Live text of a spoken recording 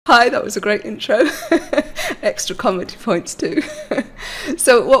Hi, that was a great intro. Extra comedy points too.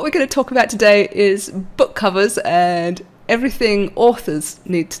 So what we're going to talk about today is book covers and everything authors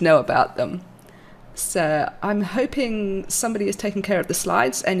need to know about them. So I'm hoping somebody is taking care of the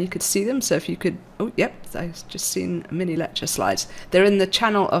slides and you could see them. So if you could, oh yep, I've just seen mini lecture slides. They're in the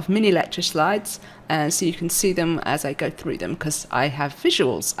channel of mini lecture slides, and so you can see them as I go through them because I have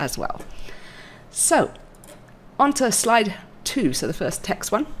visuals as well. So on to slide 2, so the first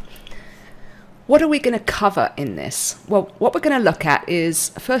text one. What are we going to cover in this? Well, what we're going to look at is,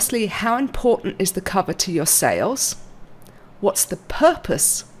 firstly, how important is the cover to your sales? What's the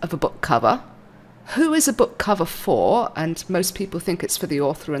purpose of a book cover? Who is a book cover for? And most people think it's for the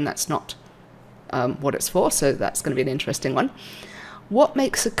author, and that's not what it's for, so that's going to be an interesting one. What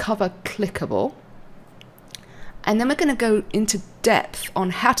makes a cover clickable? And then we're going to go into depth on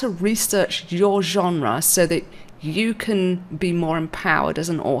how to research your genre so that you can be more empowered as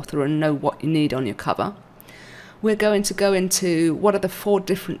an author and know what you need on your cover. We're going to go into what are the 4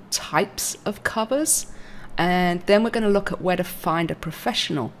 different types of covers, and then we're going to look at where to find a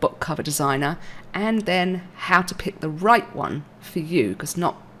professional book cover designer, and then how to pick the right one for you, because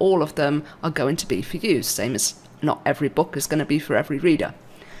not all of them are going to be for you, same as not every book is going to be for every reader.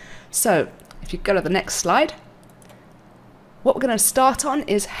 So if you go to the next slide, what we're going to start on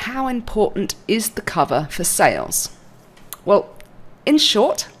is how important is the cover for sales? Well, in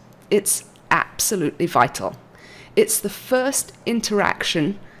short, it's absolutely vital. It's the first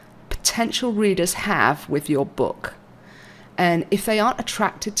interaction potential readers have with your book. And if they aren't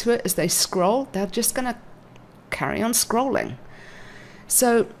attracted to it as they scroll, they're just going to carry on scrolling.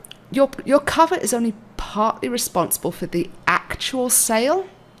 So your cover is only partly responsible for the actual sale,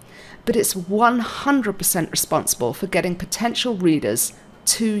 but it's 100% responsible for getting potential readers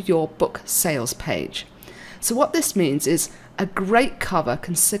to your book sales page. So what this means is a great cover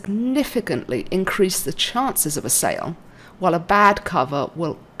can significantly increase the chances of a sale, while a bad cover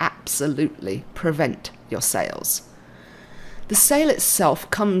will absolutely prevent your sales. The sale itself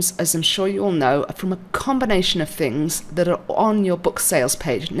comes, as I'm sure you all know, from a combination of things that are on your book sales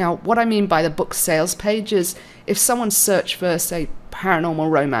page. Now, what I mean by the book sales page is if someone searched for, say, paranormal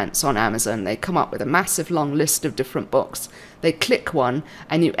romance on Amazon, they come up with a massive long list of different books. They click one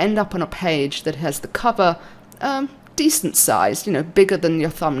and you end up on a page that has the cover decent sized, bigger than your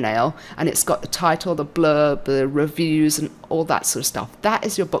thumbnail, and it's got the title, the blurb, the reviews, and all that sort of stuff. That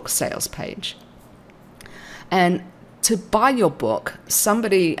is your book sales page. And to buy your book,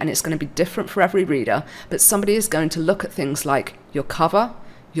 somebody, and it's going to be different for every reader, but somebody is going to look at things like your cover,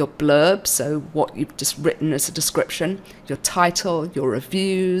 your blurb, so what you've just written as a description, your title, your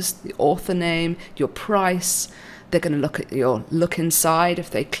reviews, the author name, your price. They're going to look at your look inside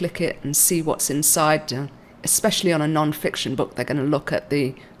if they click it and see what's inside. Especially on a non-fiction book, they're going to look at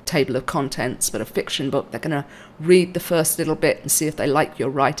the table of contents, but a fiction book, they're going to read the first little bit and see if they like your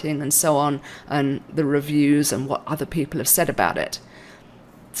writing and so on, and the reviews and what other people have said about it.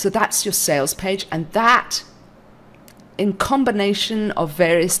 So that's your sales page, and that, in combination of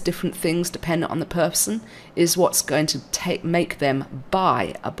various different things dependent on the person, is what's going to make them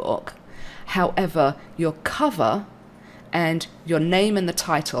buy a book. However, your cover and your name and the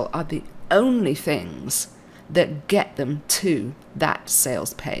title are the only things that get them to that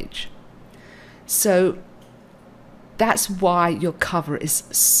sales page. So that's why your cover is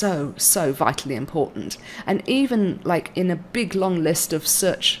so vitally important. And even like in a big long list of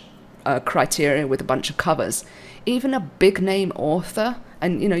search criteria with a bunch of covers, even a big name author,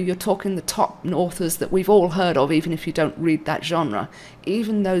 and you're talking the top authors that we've all heard of, even if you don't read that genre,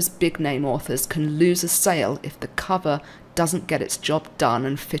 even those big name authors can lose a sale if the cover doesn't get its job done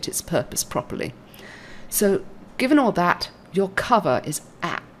and fit its purpose properly. So given all that, your cover is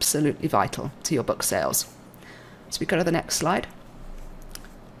absolutely vital to your book sales. So we go to the next slide.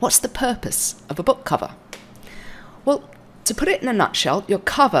 What's the purpose of a book cover? Well, to put it in a nutshell, your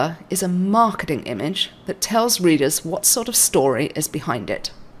cover is a marketing image that tells readers what sort of story is behind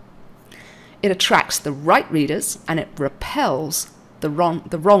it. It attracts the right readers and it repels the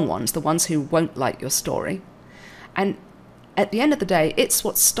wrong ones, the ones who won't like your story. And at the end of the day, it's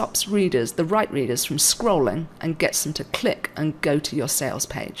what stops readers, the right readers, from scrolling and gets them to click and go to your sales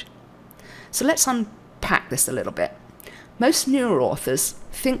page. So let's unpack this a little bit. Most newer authors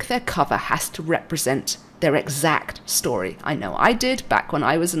think their cover has to represent their exact story. I know I did back when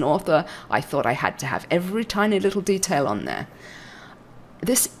I was an author. I thought I had to have every tiny little detail on there.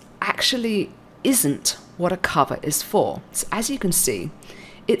 This actually isn't what a cover is for. So as you can see,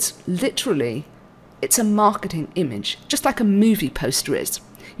 it's a marketing image, just like a movie poster is.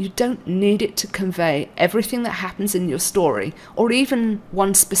 You don't need it to convey everything that happens in your story or even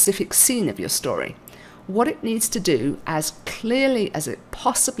one specific scene of your story. What it needs to do as clearly as it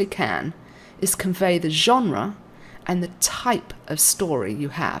possibly can is convey the genre and the type of story you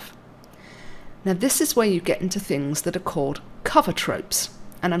have. Now this is where you get into things that are called cover tropes.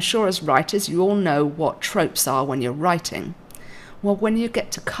 And I'm sure as writers you all know what tropes are when you're writing. Well, when you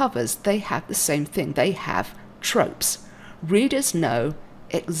get to covers, they have the same thing. They have tropes. Readers know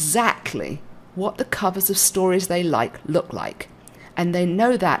exactly what the covers of stories they like look like. And they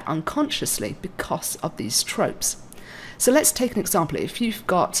know that unconsciously because of these tropes. So let's take an example. If you've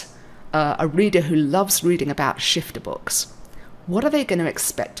got a reader who loves reading about shifter books, what are they going to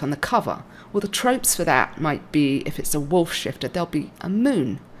expect on the cover? Well, the tropes for that might be, if it's a wolf shifter, there'll be a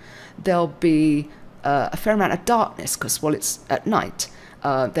moon. There'll be a fair amount of darkness because, well, it's at night.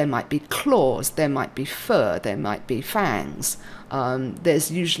 There might be claws, there might be fur, there might be fangs.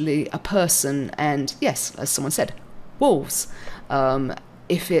 There's usually a person and, yes, as someone said, wolves.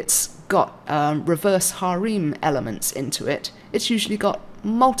 If it's got reverse harem elements into it, it's usually got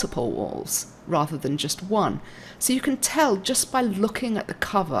multiple wolves rather than just one. So you can tell just by looking at the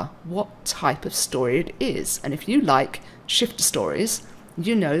cover what type of story it is. And if you like shifter stories,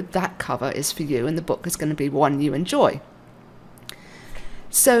 you know that cover is for you and the book is going to be one you enjoy.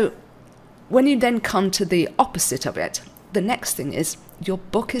 So when you then come to the opposite of it, the next thing is your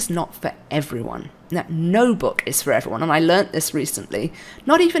book is not for everyone. Now, no book is for everyone, and I learnt this recently.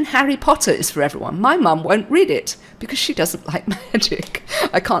 Not even Harry Potter is for everyone. My mum won't read it because she doesn't like magic.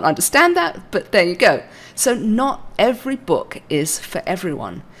 I can't understand that, but there you go. So not every book is for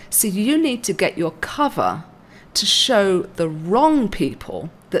everyone. So you need to get your cover to show the wrong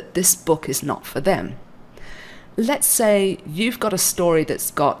people that this book is not for them. Let's say you've got a story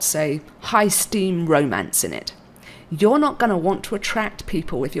that's got, say, high steam romance in it. You're not going to want to attract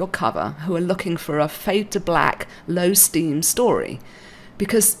people with your cover who are looking for a fade to black, low steam story,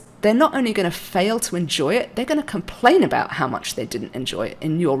 because they're not only going to fail to enjoy it, they're going to complain about how much they didn't enjoy it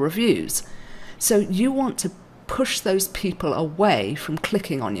in your reviews. So you want to push those people away from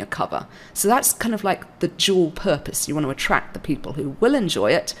clicking on your cover. So that's kind of like the dual purpose. You want to attract the people who will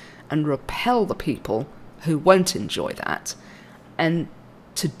enjoy it and repel the people who won't enjoy that. And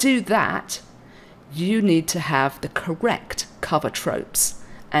to do that, you need to have the correct cover tropes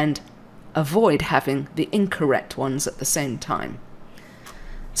and avoid having the incorrect ones at the same time.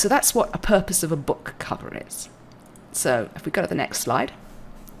 So that's what a purpose of a book cover is. So if we go to the next slide.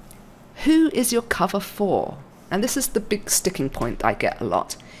 Who is your cover for? And this is the big sticking point I get a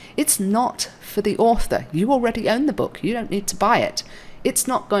lot. It's not for the author. You already own the book. You don't need to buy it. It's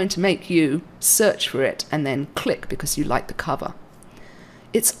not going to make you search for it and then click because you like the cover.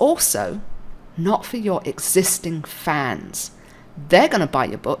 It's also not for your existing fans. They're going to buy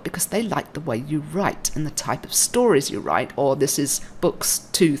your book because they like the way you write and the type of stories you write, or this is books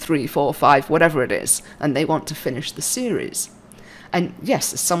 2, 3, 4, 5, whatever it is, and they want to finish the series. And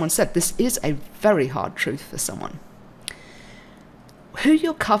yes, as someone said, this is a very hard truth for someone. Who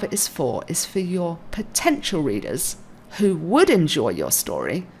your cover is for your potential readers who would enjoy your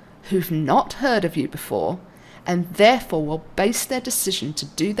story, who've not heard of you before, and therefore will base their decision to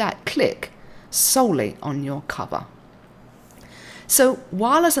do that click solely on your cover. So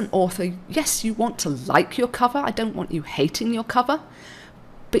while as an author, yes, you want to like your cover, I don't want you hating your cover,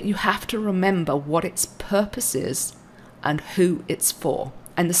 but you have to remember what its purpose is and who it's for.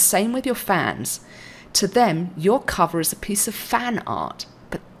 And the same with your fans. To them, your cover is a piece of fan art,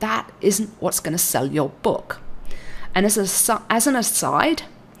 but that isn't what's going to sell your book. And as an aside,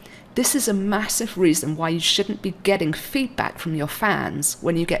 this is a massive reason why you shouldn't be getting feedback from your fans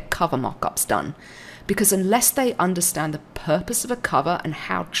when you get cover mock-ups done. Because unless they understand the purpose of a cover and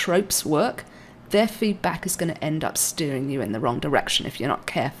how tropes work, their feedback is going to end up steering you in the wrong direction if you're not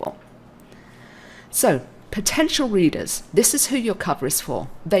careful. So, potential readers, this is who your cover is for.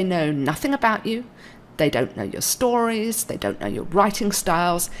 They know nothing about you. They don't know your stories. They don't know your writing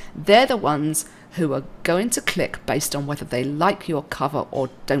styles. They're the ones who are going to click based on whether they like your cover or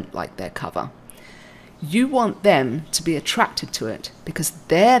don't like their cover. You want them to be attracted to it because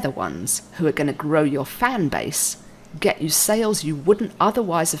they're the ones who are going to grow your fan base, get you sales you wouldn't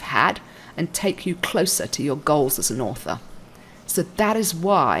otherwise have had, and take you closer to your goals as an author. So that is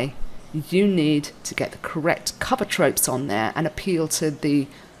why you need to get the correct cover tropes on there and appeal to the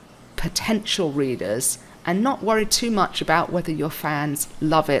potential readers and not worry too much about whether your fans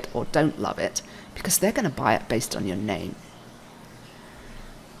love it or don't love it, because they're going to buy it based on your name.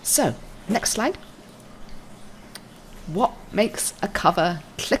 So, next slide. What makes a cover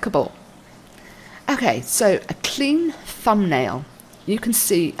clickable? Okay, so a clean thumbnail you can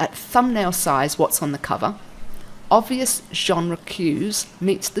see at thumbnail size what's on the cover, obvious genre cues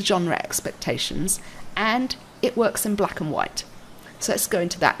meets the genre expectations, and it works in black and white. So let's go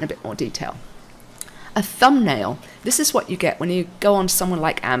into that in a bit more detail. A thumbnail, this is what you get when you go on someone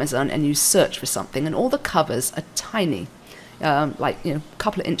like Amazon and you search for something and all the covers are tiny, like a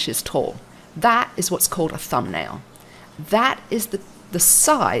couple of inches tall. That is what's called a thumbnail. That is the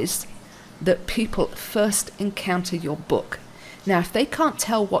size that people first encounter your book. Now, if they can't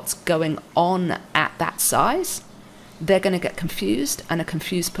tell what's going on at that size, they're going to get confused, and a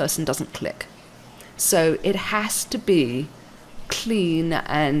confused person doesn't click. So it has to be clean,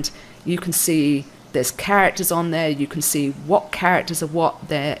 and you can see there's characters on there, you can see what characters are what,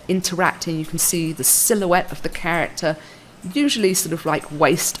 they're interacting, you can see the silhouette of the character, usually sort of like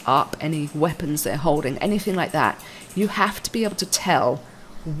waist up, any weapons they're holding, anything like that. You have to be able to tell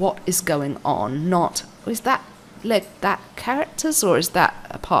what is going on, not, is that that characters or is that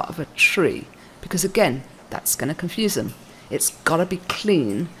a part of a tree? Because again, that's going to confuse them. It's got to be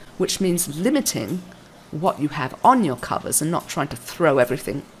clean, which means limiting what you have on your covers and not trying to throw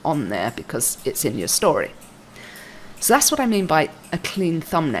everything on there because it's in your story. So that's what I mean by a clean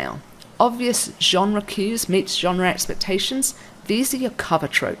thumbnail. Obvious genre cues meets genre expectations. These are your cover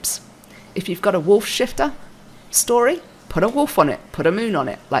tropes. If you've got a wolf shifter story, put a wolf on it, put a moon on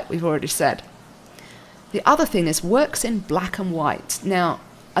it, like we've already said. The other thing is works in black and white. Now,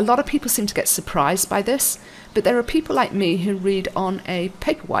 a lot of people seem to get surprised by this, but there are people like me who read on a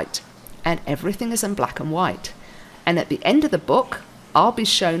paperwhite, and everything is in black and white. And at the end of the book, I'll be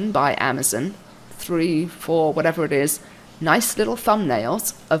shown by Amazon 3, 4, whatever it is, nice little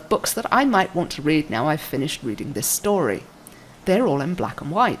thumbnails of books that I might want to read now I've finished reading this story. They're all in black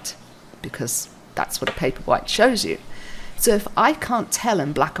and white, because that's what a paperwhite shows you. So if I can't tell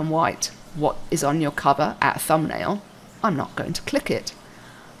in black and white what is on your cover at a thumbnail, I'm not going to click it.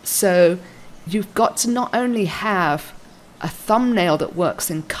 So you've got to not only have a thumbnail that works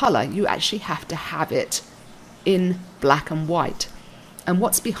in color, you actually have to have it in black and white. And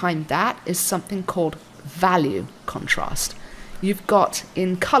what's behind that is something called value contrast. You've got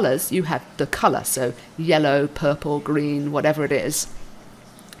in colors, you have the color, so yellow, purple, green, whatever it is,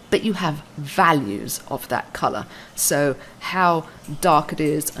 but you have values of that color, so how dark it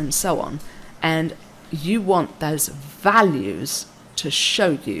is and so on. And you want those values to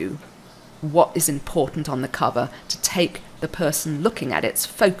show you what is important on the cover, to take the person looking at its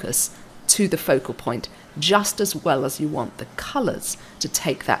focus to the focal point, just as well as you want the colors to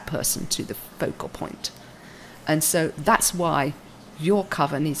take that person to the focal point. And so that's why your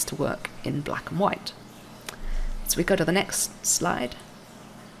cover needs to work in black and white. So we go to the next slide.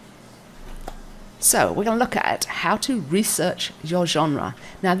 So we're going to look at how to research your genre.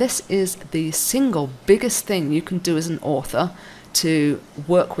 Now this is the single biggest thing you can do as an author to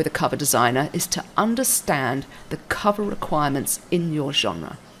work with a cover designer, is to understand the cover requirements in your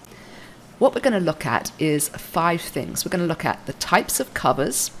genre. What we're going to look at is 5 things. We're going to look at the types of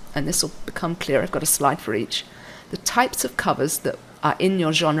covers, and this will become clear, I've got a slide for each. The types of covers that are in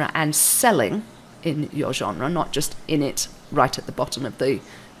your genre and selling in your genre, not just in it right at the bottom of the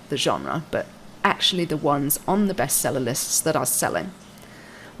genre, but actually the ones on the bestseller lists that are selling.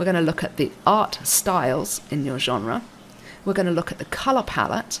 We're going to look at the art styles in your genre. We're going to look at the color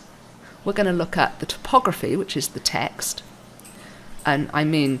palette. We're going to look at the typography, which is the text. And I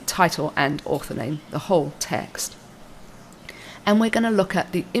mean title and author name, the whole text. And we're going to look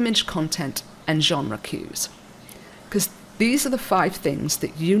at the image content and genre cues. Because these are the 5 things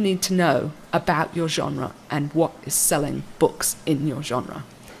that you need to know about your genre and what is selling books in your genre.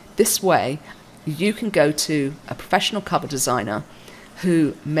 This way, you can go to a professional cover designer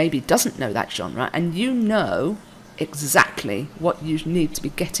who maybe doesn't know that genre, and you know exactly what you need to be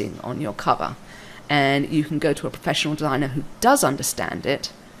getting on your cover. And you can go to a professional designer who does understand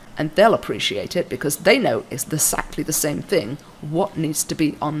it, and they'll appreciate it because they know it's exactly the same thing, what needs to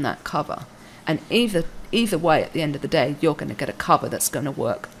be on that cover. And either way, at the end of the day, you're going to get a cover that's going to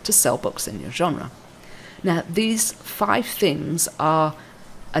work to sell books in your genre. Now, these 5 things are,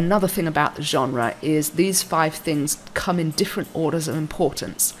 another thing about the genre is these 5 things come in different orders of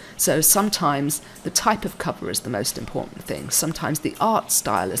importance. So sometimes the type of cover is the most important thing. Sometimes the art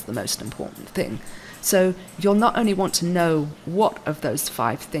style is the most important thing. So you'll not only want to know what of those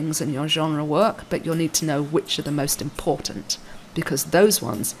 5 things in your genre work, but you'll need to know which are the most important, because those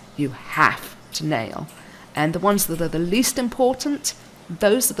ones you have to nail. And the ones that are the least important,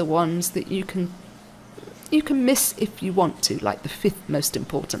 those are the ones that you can miss if you want to, like the 5th most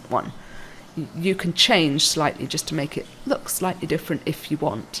important one. You can change slightly just to make it look slightly different if you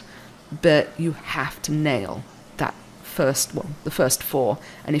want, but you have to nail that the first 4,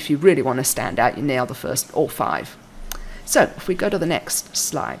 and if you really want to stand out, you nail the first all 5. So if we go to the next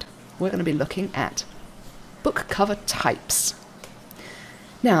slide, we're going to be looking at book cover types.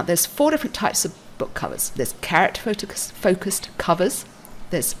 Now, there's 4 different types of book covers. There's character-focused covers,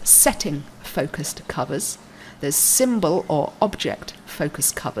 there's setting-focused covers, there's symbol or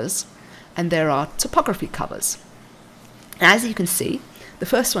object-focused covers, and there are typography covers. As you can see, the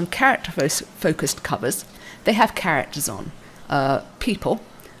first one, character-focused covers, they have characters on. People,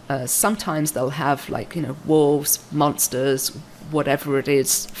 sometimes they'll have, like, wolves, monsters, whatever it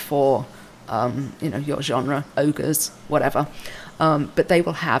is for, your genre, ogres, whatever. But they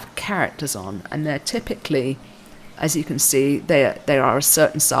will have characters on, and they're typically, as you can see, they are a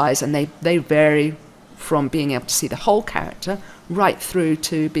certain size, and they vary from being able to see the whole character right through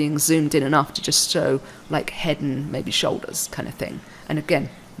to being zoomed in enough to just show like head and maybe shoulders kind of thing. And again,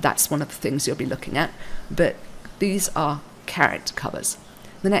 that's one of the things you'll be looking at, but these are character covers.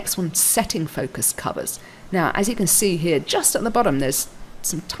 The next one, setting focus covers. Now, as you can see here, just at the bottom, there's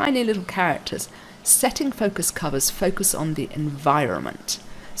some tiny little characters. Setting focus covers focus on the environment.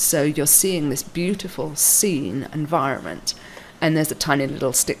 So you're seeing this beautiful scene environment, and there's a tiny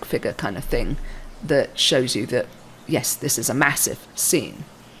little stick figure kind of thing that shows you that, yes, this is a massive scene.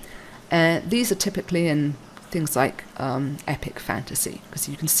 These are typically in things like epic fantasy, because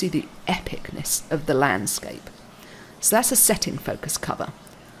you can see the epicness of the landscape. So that's a setting focus cover.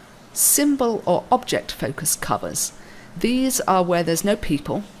 Symbol or object focus covers. These are where there's no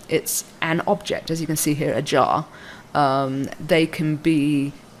people, it's an object, as you can see here, a jar. They can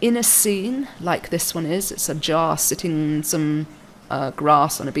be in a scene, like this one is, it's a jar sitting in some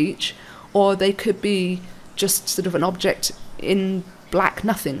grass on a beach, or they could be just sort of an object in black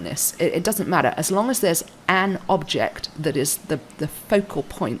nothingness. It doesn't matter, as long as there's an object that is the focal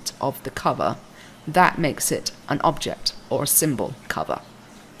point of the cover, that makes it an object or a symbol cover.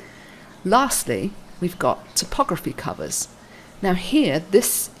 Lastly, we've got typography covers. Now here,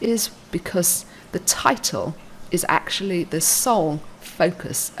 this is because the title is actually the sole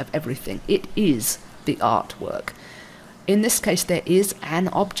focus of everything. It is the artwork. In this case, there is an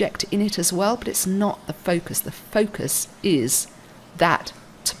object in it as well, but it's not the focus. The focus is that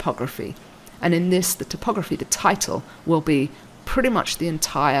typography. And in this, the typography, the title, will be pretty much the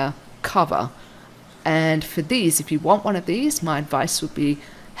entire cover. And for these, if you want one of these, my advice would be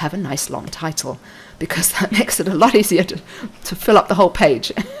have a nice long title, because that makes it a lot easier to fill up the whole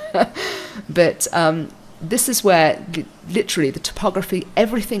page. But this is where literally the typography,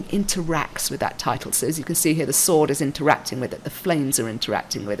 everything interacts with that title. So as you can see here, the sword is interacting with it, the flames are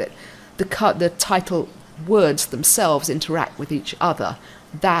interacting with it, the title words themselves interact with each other.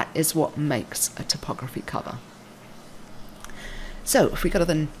 That is what makes a typography cover. So if we go to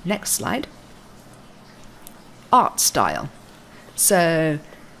the next slide, art style. So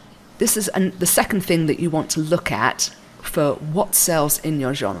this is the second thing that you want to look at for what sells in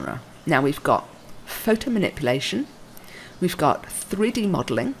your genre. Now we've got photo manipulation, we've got 3D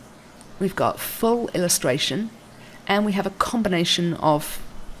modeling, we've got full illustration, and we have a combination of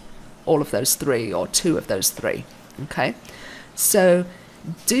all of those 3 or 2 of those 3. Okay, so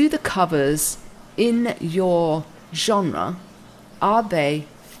do the covers in your genre, are they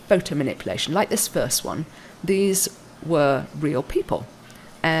photo manipulation? Like this first one, these were real people,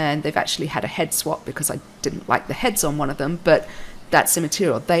 and they've actually had a head swap because I didn't like the heads on one of them, but that's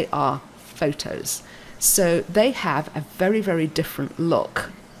immaterial. They are photos. So they have a very, very different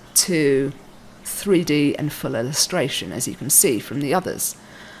look to 3D and full illustration, as you can see from the others.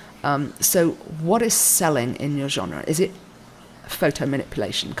 So what is selling in your genre? Is it photo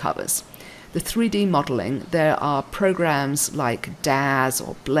manipulation covers? The 3D modeling, there are programs like DAZ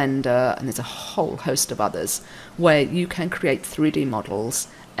or Blender, and there's a whole host of others where you can create 3D models,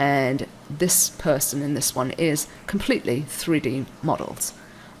 and this person in this one is completely 3D models.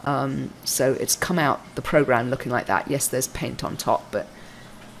 So it's come out, the program, looking like that. Yes, there's paint on top, but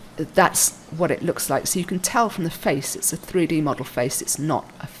that's what it looks like. So you can tell from the face it's a 3D model face, it's not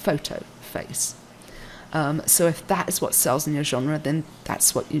a photo face. So if that is what sells in your genre, then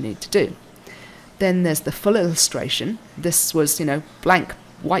that's what you need to do. Then there's the full illustration. This was, blank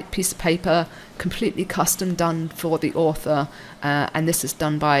white piece of paper, completely custom done for the author, and this is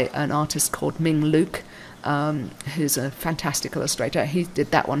done by an artist called Ming Luke, who's a fantastic illustrator. He did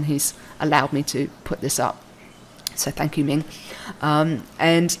that one. He's allowed me to put this up. So thank you, Ming.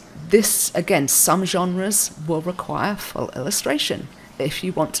 And this, again, some genres will require full illustration if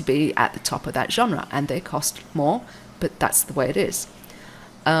you want to be at the top of that genre, and they cost more, but that's the way it is.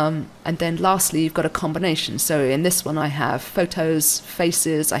 And then lastly, you've got a combination. So in this one, I have photos,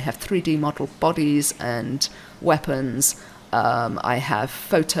 faces, I have 3D model bodies and weapons. I have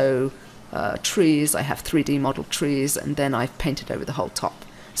photo trees, I have 3D model trees, and then I've painted over the whole top.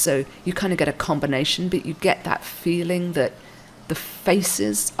 So you kind of get a combination, but you get that feeling that the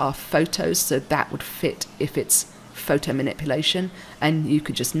faces are photos, so that would fit if it's photo manipulation, and you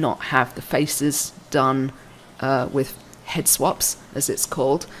could just not have the faces done with head swaps, as it's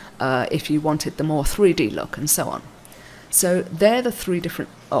called, if you wanted the more 3D look and so on. So they're the 4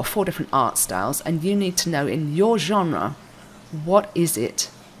 different art styles, and you need to know in your genre what is it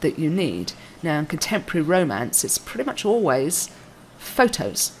that you need. Now in contemporary romance it's pretty much always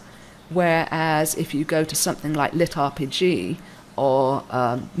photos, whereas if you go to something like lit RPG or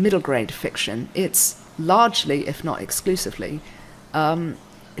middle grade fiction, it's largely, if not exclusively,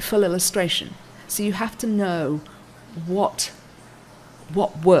 full illustration. So you have to know what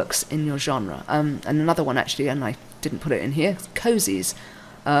works in your genre. And another one actually, and I didn't put it in here, cozies.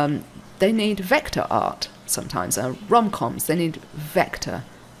 They need vector art sometimes. Rom-coms, they need vector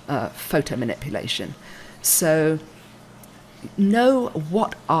photo manipulation. So know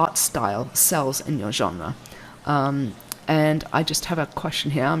what art style sells in your genre. And I just have a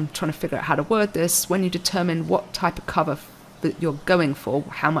question here. I'm trying to figure out how to word this. When you determine what type of cover that you're going for,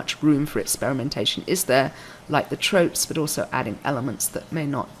 how much room for experimentation is there, like the tropes, but also adding elements that may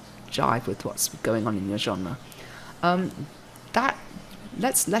not jive with what's going on in your genre.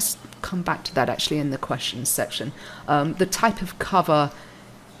 Let's come back to that actually in the questions section. The type of cover,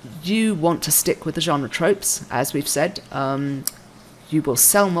 you want to stick with the genre tropes, as we've said. You will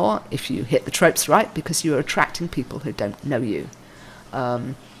sell more if you hit the tropes right, because you're attracting people who don't know you.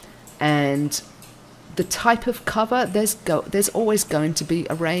 And the type of cover, there's always going to be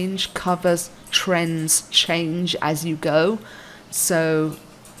a range. Covers, trends change as you go. So,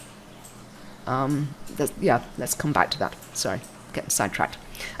 yeah, let's come back to that. Sorry, getting sidetracked.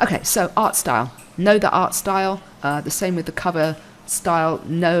 Okay, so art style. Know the art style. The same with the cover style.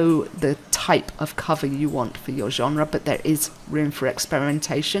 Know the type of cover you want for your genre, but there is room for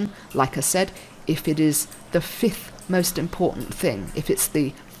experimentation. Like I said, if it is the 5th most important thing, if it's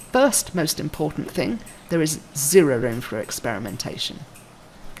the first most important thing, there is 0 room for experimentation.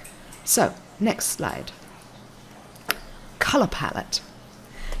 So, next slide. Color palette.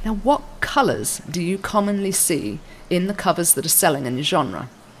 Now, what colors do you commonly see in the covers that are selling in your genre?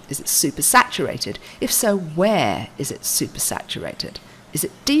 Is it super saturated? If so, where is it super saturated? Is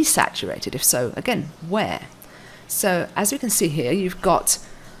it desaturated? If so, again, where? So, as we can see here, you've got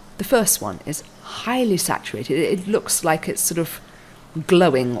the first one is highly saturated. It looks like it's sort of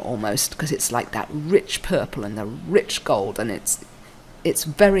glowing almost, because it's like that rich purple and the rich gold, and it's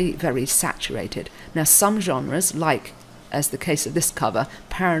very, very saturated. Now some genres, like as the case of this cover,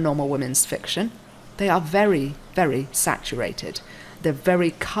 paranormal women's fiction, they are very, very saturated. They're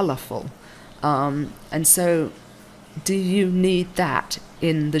very colourful, and so do you need that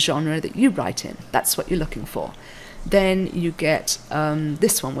in the genre that you write in? That's what you're looking for. Then you get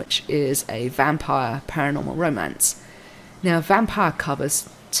this one, which is a vampire paranormal romance. Now, vampire covers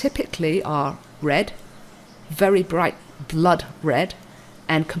typically are red, very bright blood red,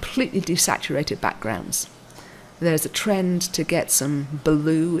 and completely desaturated backgrounds. There's a trend to get some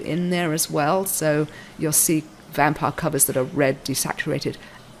blue in there as well, so you'll see vampire covers that are red, desaturated,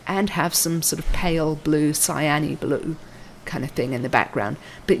 and have some sort of pale blue, cyany blue kind of thing in the background.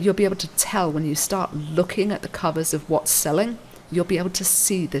 But you'll be able to tell when you start looking at the covers of what's selling, you'll be able to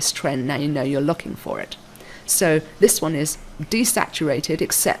see this trend. Now you know you're looking for it. So this one is desaturated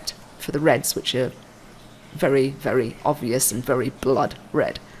except for the reds, which are very, very obvious and very blood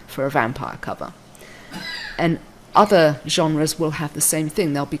red for a vampire cover. And other genres will have the same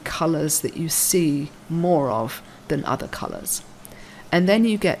thing. There'll be colours that you see more of than other colours. And then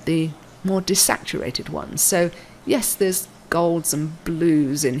you get the more desaturated ones. So yes, there's golds and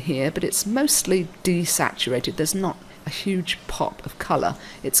blues in here, but it's mostly desaturated. There's not a huge pop of colour.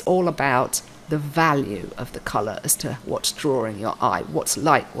 It's all about the value of the colour as to what's drawing your eye, what's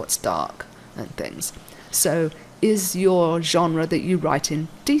light, what's dark, and things. So is your genre that you write in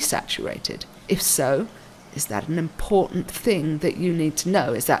desaturated? If so, is that an important thing that you need to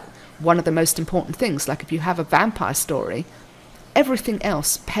know? Is that one of the most important things? Like if you have a vampire story, everything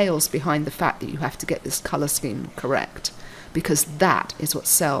else pales behind the fact that you have to get this colour scheme correct, because that is what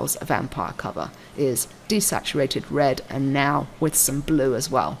sells a vampire cover, is desaturated red and now with some blue as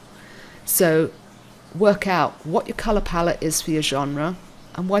well. So work out what your colour palette is for your genre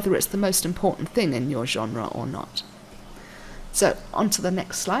and whether it's the most important thing in your genre or not. So on to the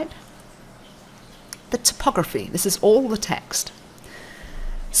next slide. The typography. This is all the text.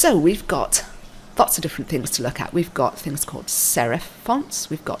 So we've got lots of different things to look at. We've got things called serif fonts,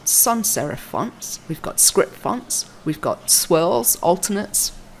 we've got sans serif fonts, we've got script fonts, we've got swirls,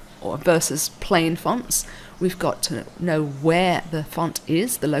 alternates, or versus plain fonts. We've got to know where the font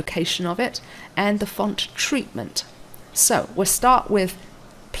is, the location of it, and the font treatment. So we'll start with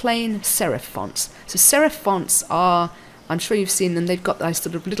plain serif fonts. So serif fonts are, I'm sure you've seen them, they've got those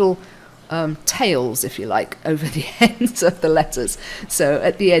sort of little tails, if you like, over the ends of the letters. So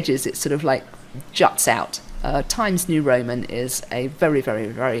at the edges it sort of like juts out. Times New Roman is a very, very,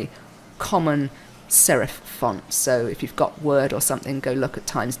 very common serif font. So if you've got Word or something, go look at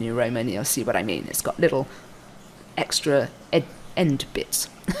Times New Roman, you'll see what I mean. It's got little extra end bits.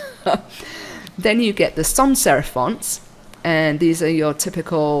 Then you get the sans serif fonts, and these are your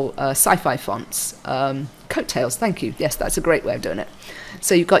typical sci-fi fonts. Coattails, thank you. Yes, that's a great way of doing it.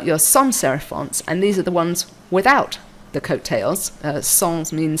 So you've got your sans serif fonts, and these are the ones without the coattails.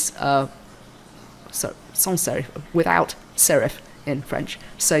 Sans means sans serif, without serif in French.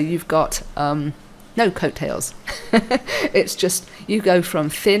 So you've got no coattails. It's just, you go from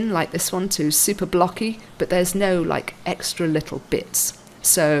thin like this one to super blocky, but there's no like extra little bits.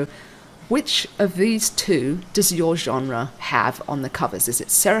 So which of these two does your genre have on the covers? Is it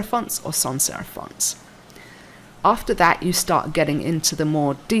serif fonts or sans serif fonts? After that, you start getting into the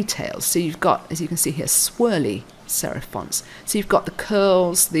more details. So you've got, as you can see here, swirly serif fonts. So you've got the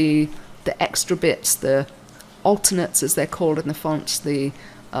curls, the extra bits, the alternates as they're called in the fonts, the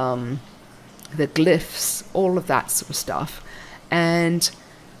glyphs, all of that sort of stuff. And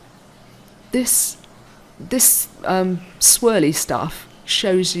this swirly stuff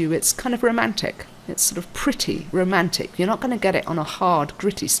shows you it's kind of romantic. It's sort of pretty romantic. You're not going to get it on a hard,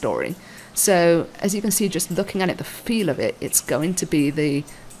 gritty story. So as you can see, just looking at it, the feel of it, it's going to be the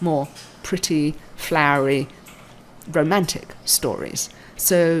more pretty, flowery, romantic stories.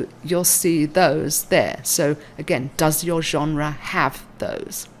 So you'll see those there. So again, does your genre have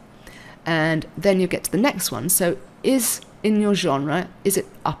those? And then you get to the next one. So in your genre, is it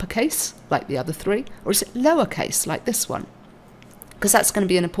uppercase like the other three, or is it lowercase like this one? Because that's going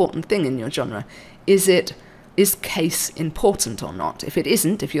to be an important thing in your genre. Is case important or not? If it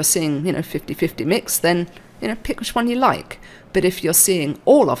isn't, if you're seeing 50-50 mix, then pick which one you like. But if you're seeing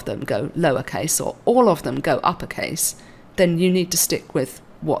all of them go lowercase or all of them go uppercase, then you need to stick with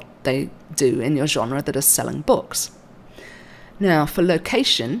what they do in your genre that are selling books. Now for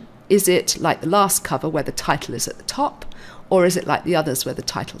location, is it like the last cover where the title is at the top, or is it like the others where the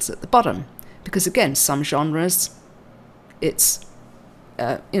title's at the bottom? Because again, some genres, it's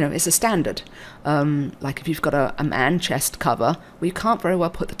it's a standard. Like if you've got a man chest cover, well, you can't very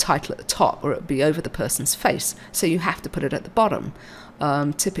well put the title at the top, or it would be over the person's face. So you have to put it at the bottom.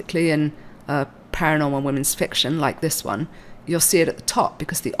 Typically in paranormal women's fiction, like this one, you'll see it at the top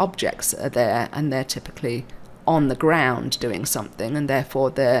because the objects are there, and they're typically on the ground doing something, and therefore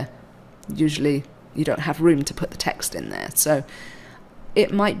they're usually, you don't have room to put the text in there. So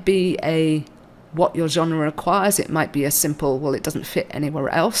it might be what your genre requires. It might be a simple, well, it doesn't fit anywhere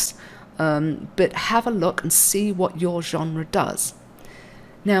else. But have a look and see what your genre does.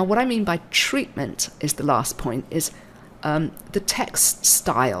 Now, what I mean by treatment is the last point, is the text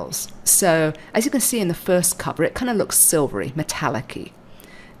styles. So as you can see in the first cover, it kind of looks silvery, metallic-y.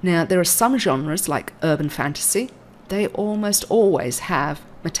 Now, there are some genres like urban fantasy. They almost always have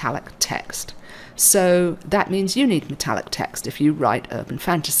metallic text. So that means you need metallic text if you write urban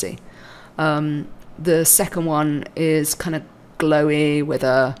fantasy. The second one is kind of glowy with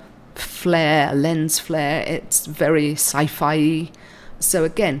a flare, a lens flare. It's very sci-fi. So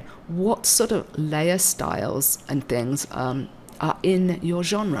again, what sort of layer styles and things are in your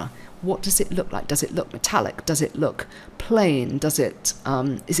genre? What does it look like? Does it look metallic? Does it look plain? Does it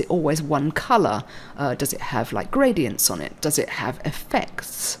is it always one color? Does it have like gradients on it? Does it have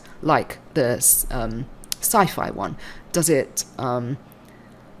effects like the sci-fi one? Does it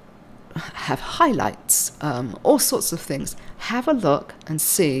have highlights? All sorts of things. Have a look and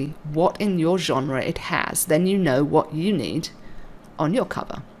see what in your genre it has. Then you know what you need on your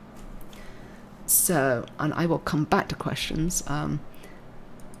cover. So, and I will come back to questions.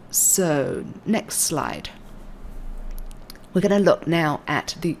 So, next slide. We're going to look now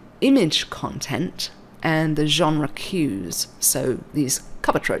at the image content and the genre cues, so these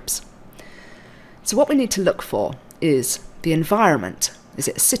cover tropes. So what we need to look for is the environment. Is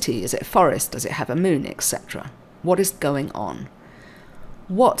it a city? Is it a forest? Does it have a moon, etc.? What is going on?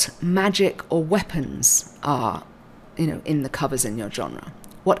 What magic or weapons are, in the covers in your genre?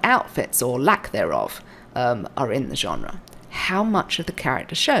 What outfits or lack thereof are in the genre? how much of the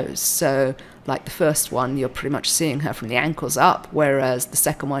character shows. So like the first one, you're pretty much seeing her from the ankles up, whereas the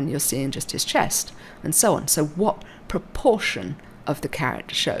second one, you're seeing just his chest, and so on. So what proportion of the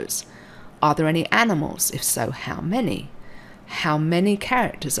character shows? Are there any animals? If so, how many? How many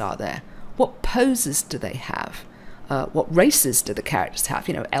characters are there? What poses do they have? What races do the characters have?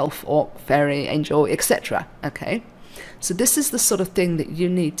 You know, elf, orc, fairy, angel, etc. Okay, so this is the sort of thing that you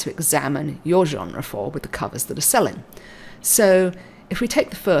need to examine your genre for with the covers that are selling. So if we take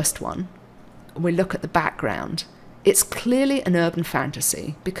the first one, and we look at the background, it's clearly an urban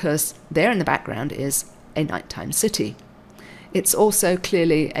fantasy because there in the background is a nighttime city. It's also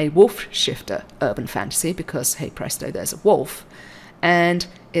clearly a wolf shifter urban fantasy because, hey presto, there's a wolf. And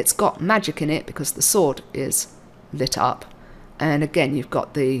it's got magic in it because the sword is lit up. And again, you've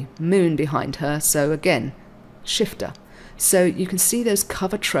got the moon behind her, so again, shifter. So you can see those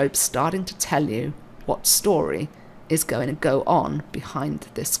cover tropes starting to tell you what story is going to go on behind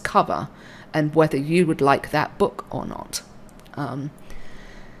this cover and whether you would like that book or not.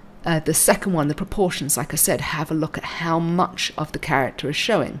 The second one, the proportions, like I said, have a look at how much of the character is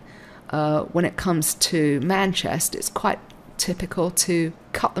showing. When it comes to man-chest, it's quite typical to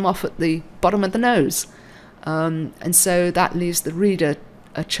cut them off at the bottom of the nose. And so that leaves the reader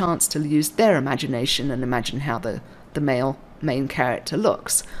a chance to use their imagination and imagine how the male main character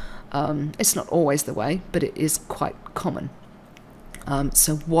looks. It's not always the way, but it is quite common.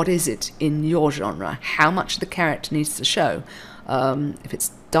 So what is it in your genre? How much the character needs to show? If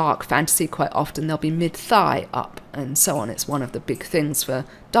it's dark fantasy, quite often they'll be mid-thigh up and so on. It's one of the big things for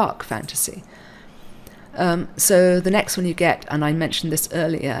dark fantasy. So the next one you get, and I mentioned this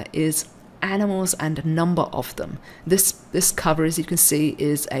earlier, is animals and a number of them. This cover, as you can see,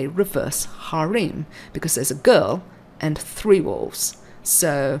 is a reverse harem because there's a girl and 3 wolves.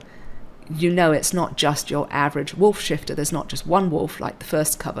 So you know it's not just your average wolf shifter. There's not just one wolf like the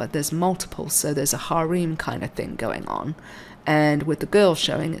first cover. There's multiple, so there's a harem kind of thing going on. And with the girl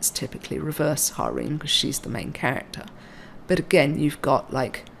showing, it's typically reverse harem because she's the main character. But again, you've got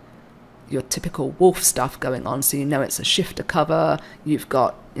like your typical wolf stuff going on, so you know it's a shifter cover. You've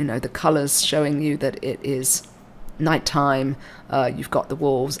got, you know, the colours showing you that it is nighttime. You've got the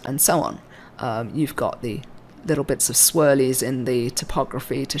wolves and so on. You've got the little bits of swirlies in the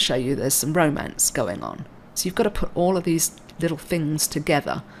typography to show you there's some romance going on. So you've got to put all of these little things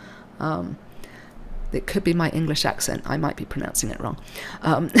together. It could be my English accent. I might be pronouncing it wrong.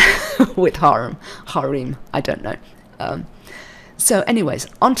 With harem, I don't know. So anyways,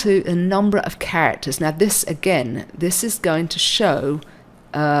 onto a number of characters. Now this, again, this is going to show,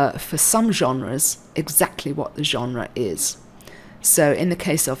 for some genres, exactly what the genre is. So in the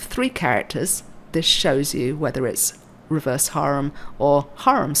case of 3 characters, this shows you whether it's reverse harem or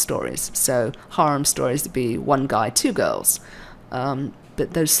harem stories. So harem stories would be 1 guy, 2 girls.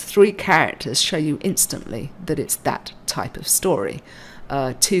 But those 3 characters show you instantly that it's that type of story.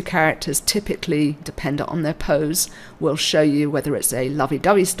 2 characters, typically dependent on their pose, will show you whether it's a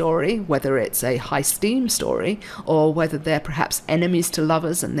lovey-dovey story, whether it's a high steam story, or whether they're perhaps enemies to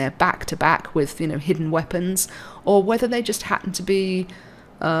lovers and they're back to back with, you know, hidden weapons, or whether they just happen to be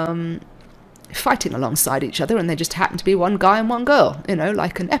fighting alongside each other and they just happen to be 1 guy and 1 girl, you know,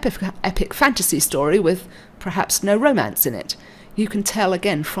 like an epic fantasy story with perhaps no romance in it. You can tell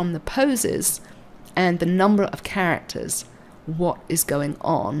again from the poses and the number of characters what is going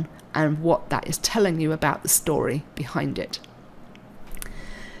on and what that is telling you about the story behind it.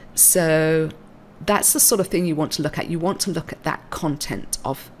 So that's the sort of thing you want to look at. You want to look at that content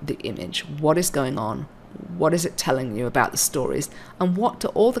of the image. What is going on? What is it telling you about the stories? And what do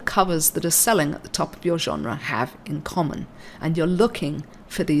all the covers that are selling at the top of your genre have in common? And you're looking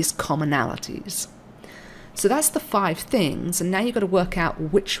for these commonalities. So that's the 5 things, and now you've got to work out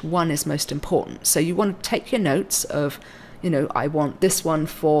which one is most important. So you want to take your notes of, you know, I want this one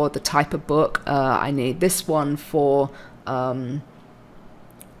for the type of book, I need this one for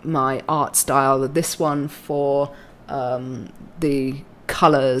my art style, this one for the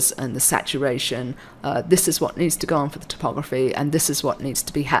colours and the saturation, this is what needs to go on for the typography, and this is what needs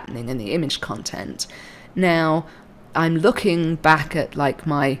to be happening in the image content. Now, I'm looking back at like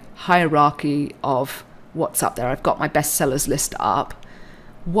my hierarchy of what's up there. I've got my bestsellers list up.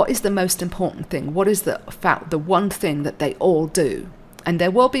 What is the most important thing? What is the one thing that they all do? And there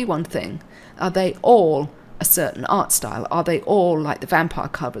will be one thing. Are they all a certain art style? Are they all, like the vampire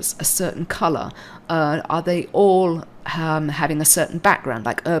covers, a certain colour? Are they all having a certain background,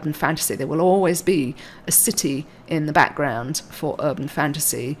 like urban fantasy? There will always be a city in the background for urban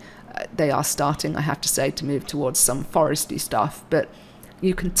fantasy. They are starting, I have to say, to move towards some foresty stuff, but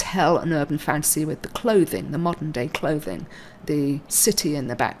you can tell an urban fantasy with the clothing, the modern day clothing, the city in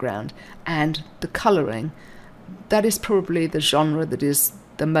the background, and the colouring. That is probably the genre that is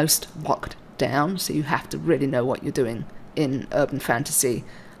the most locked down, so you have to really know what you're doing in urban fantasy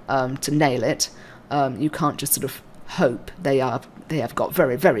to nail it. You can't just sort of hope. They have got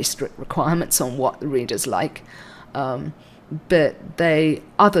very, very strict requirements on what the readers like. But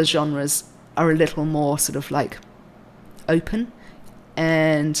other genres are a little more sort of like open.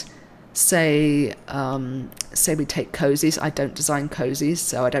 And say we take cozies. I don't design cozies,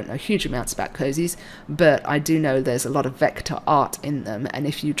 so I don't know huge amounts about cozies, but I do know there's a lot of vector art in them, and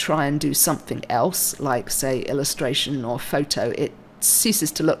if you try and do something else, like say illustration or photo, it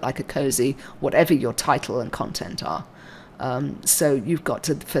ceases to look like a cozy, whatever your title and content are. So you've got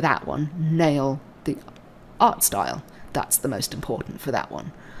to, for that one, nail the art style. That's the most important for that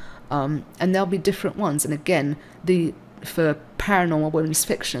one. And there'll be different ones, and again, for paranormal women's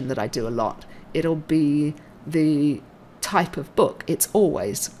fiction that I do a lot, it'll be the type of book. It's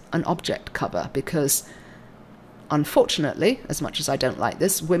always an object cover, because unfortunately, as much as I don't like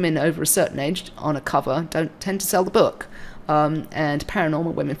this, women over a certain age on a cover don't tend to sell the book. And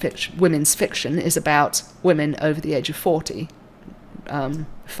paranormal women's fiction is about women over the age of 40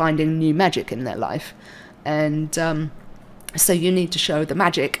 finding new magic in their life. And so you need to show the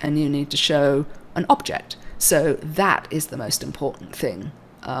magic, and you need to show an object. So that is the most important thing.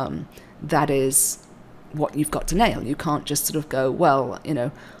 That is what you've got to nail. You can't just sort of go, well, you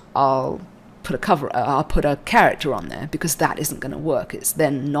know, I'll put a character on there, because that isn't going to work. It's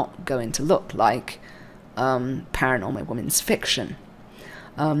then not going to look like paranormal women's fiction.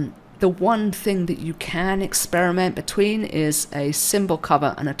 The one thing that you can experiment between is a symbol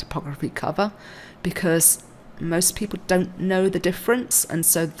cover and a topography cover, because most people don't know the difference, and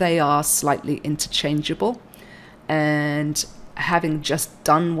so they are slightly interchangeable. And having just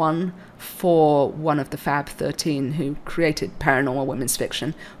done one for one of the Fab 13 who created paranormal women's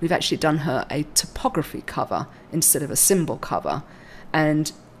fiction, we've actually done her a topography cover instead of a symbol cover.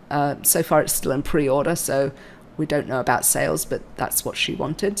 And so far it's still in pre-order, so we don't know about sales, but that's what she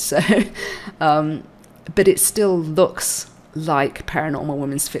wanted. So, but it still looks like paranormal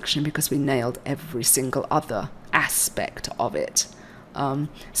women's fiction because we nailed every single other aspect of it.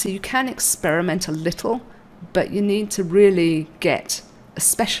 So you can experiment a little, but you need to really get,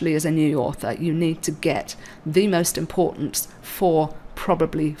 especially as a new author, you need to get the most important 4,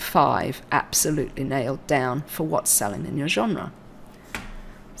 probably 5 absolutely nailed down for what's selling in your genre.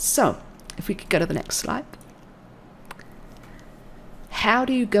 So, if we could go to the next slide. How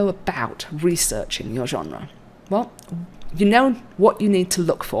do you go about researching your genre? Well, you know what you need to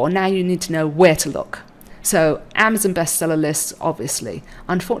look for. Now you need to know where to look. So Amazon bestseller lists, obviously.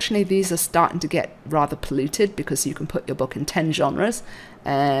 Unfortunately, these are starting to get rather polluted because you can put your book in 10 genres,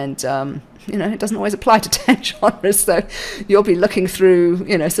 and you know, it doesn't always apply to 10 genres. So you'll be looking through,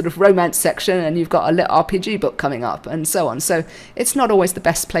 you know, sort of romance section, and you've got a lit RPG book coming up, and so on. So it's not always the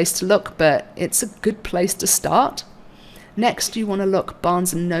best place to look, but it's a good place to start. Next, you want to look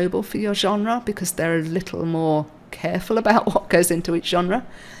Barnes & Noble for your genre, because they're a little more careful about what goes into each genre.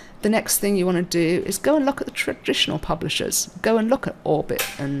 The next thing you want to do is go and look at the traditional publishers. Go and look at Orbit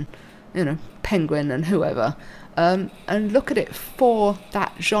and, you know, Penguin and whoever, and look at it for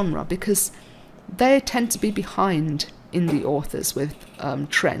that genre, because they tend to be behind indie authors with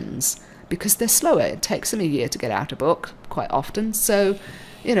trends, because they're slower. It takes them a year to get out a book quite often. So,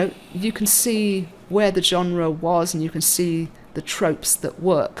 you know, you can see where the genre was, and you can see the tropes that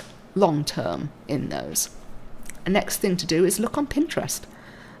work long term in those. The next thing to do is look on Pinterest.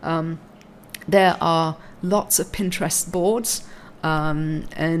 There are lots of Pinterest boards,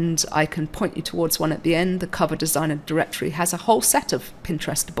 and I can point you towards one at the end. The Cover Designer Directory has a whole set of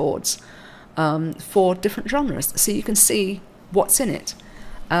Pinterest boards for different genres, so you can see what's in it.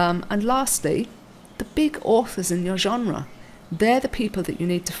 And lastly, the big authors in your genre. They're the people that you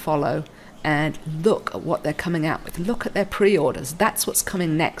need to follow and look at what they're coming out with. Look at their pre-orders. That's what's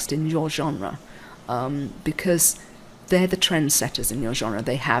coming next in your genre, because they're the trendsetters in your genre.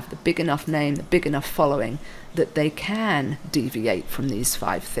 They have the big enough name, the big enough following, that they can deviate from these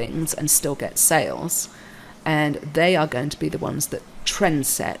 5 things and still get sales. And they are going to be the ones that trend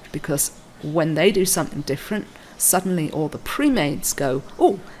set, because when they do something different, suddenly all the pre-mades go,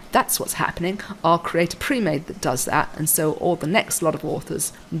 oh, that's what's happening. I'll create a pre-made that does that. And so all the next lot of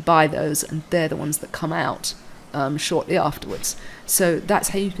authors buy those, and they're the ones that come out shortly afterwards. So that's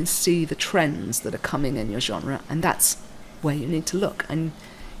how you can see the trends that are coming in your genre, and that's where you need to look. And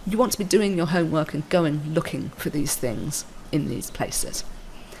you want to be doing your homework and going looking for these things in these places.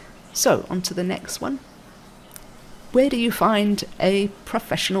 So on to the next one. Where do you find a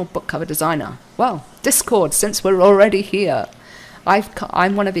professional book cover designer? Well, Discord, since we're already here.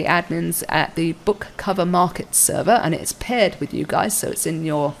 I'm one of the admins at the book cover market server, and it's paired with you guys, so it's in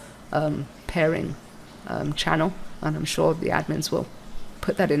your pairing channel, and I'm sure the admins will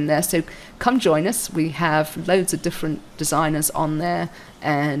put that in there. So come join us. We have loads of different designers on there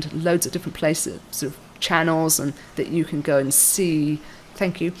and loads of different places, sort of channels, and that you can go and see.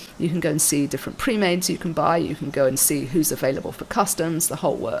 Thank you. You can go and see different pre-mades you can buy. You can go and see who's available for customs, the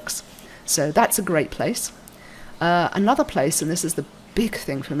whole works. So that's a great place. Another place, and this is the big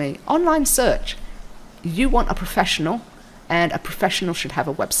thing for me, online search. You want a professional, and a professional should have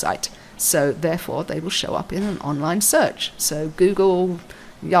a website. So therefore, they will show up in an online search. So Google,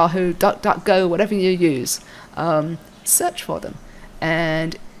 Yahoo, DuckDuckGo, whatever you use, search for them.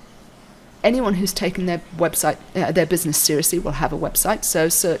 And anyone who's taken their website, their business seriously will have a website. So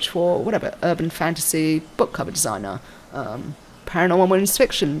search for whatever, urban fantasy book cover designer, paranormal women's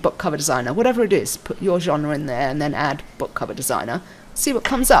fiction book cover designer, whatever it is. Put your genre in there and then add book cover designer. See what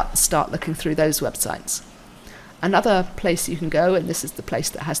comes up. Start looking through those websites. Another place you can go, and this is the place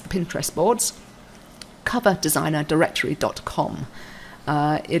that has the Pinterest boards, coverdesignderdirectory.com.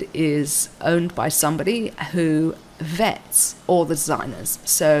 It is owned by somebody who vets all the designers,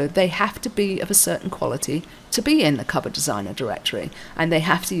 so they have to be of a certain quality to be in the cover designer directory, and they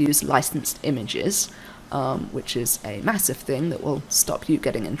have to use licensed images, which is a massive thing that will stop you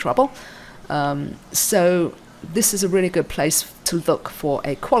getting in trouble. So this is a really good place to look for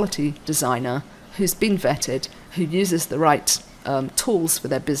a quality designer who's been vetted, who uses the right tools for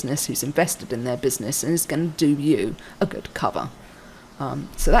their business, who's invested in their business, and is going to do you a good cover.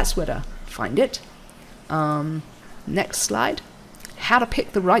 So that's where to find it. Next slide. How to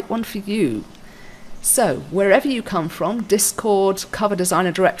pick the right one for you. So wherever you come from, Discord, cover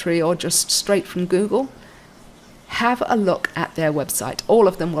designer directory, or just straight from Google, have a look at their website. All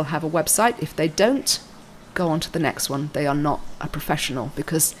of them will have a website. If they don't, go on to the next one. They are not a professional,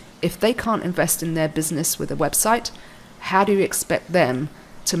 because if they can't invest in their business with a website, how do you expect them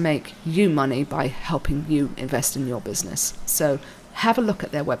to make you money by helping you invest in your business? So have a look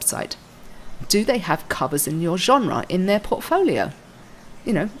at their website. Do they have covers in your genre in their portfolio?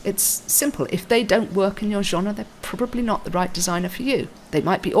 You know, it's simple. If they don't work in your genre, they're probably not the right designer for you. They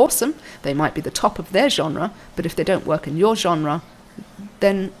might be awesome, they might be the top of their genre, but if they don't work in your genre,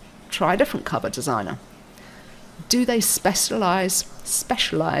 then try a different cover designer. Do they specialize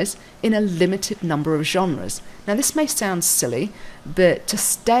in a limited number of genres? Now this may sound silly, but to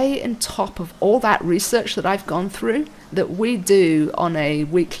stay on top of all that research that I've gone through, that we do on a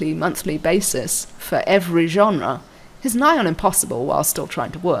weekly, monthly basis for every genre, is nigh on impossible while still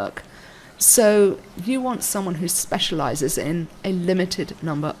trying to work. So you want someone who specializes in a limited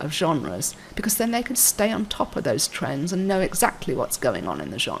number of genres, because then they can stay on top of those trends and know exactly what's going on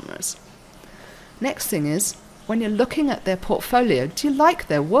in the genres. Next thing is, when you're looking at their portfolio, do you like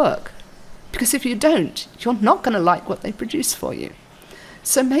their work? Because if you don't, you're not going to like what they produce for you.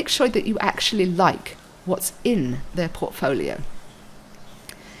 So make sure that you actually like what's in their portfolio.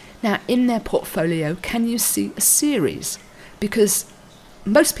 Now, in their portfolio, can you see a series? Because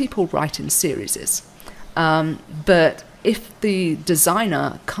most people write in series, but if the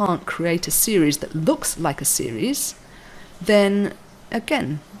designer can't create a series that looks like a series, then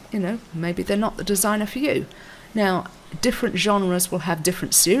again, you know, maybe they're not the designer for you. Now, different genres will have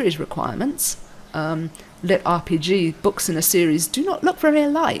different series requirements. Lit RPG books in a series do not look very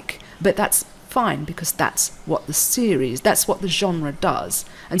alike, but that's fine, because that's what the series, that's what the genre does,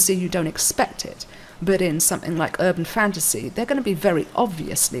 and so you don't expect it. But in something like urban fantasy, they're going to be very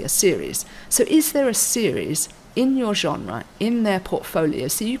obviously a series. So is there a series in your genre, in their portfolio,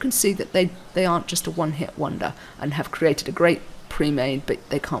 so you can see that they aren't just a one-hit wonder and have created a great pre-made, but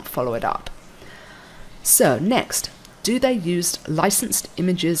they can't follow it up? So next, do they use licensed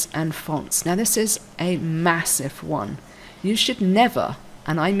images and fonts? Now this is a massive one. You should never,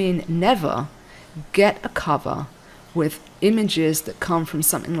 and I mean never, get a cover with images that come from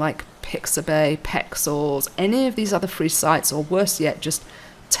something like Pixabay, Pexels, any of these other free sites, or worse yet, just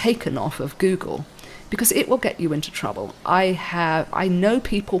taken off of Google, because it will get you into trouble. I know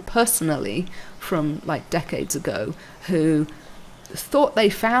people personally from like decades ago who thought they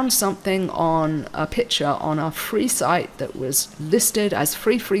found something on a picture on a free site that was listed as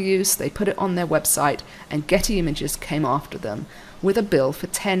free for use. They put it on their website, and Getty Images came after them with a bill for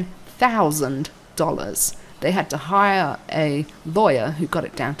 $10,000. They had to hire a lawyer who got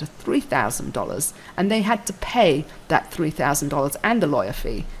it down to $3,000, and they had to pay that $3,000 and the lawyer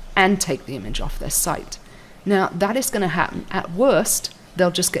fee and take the image off their site. Now, that is going to happen. At worst,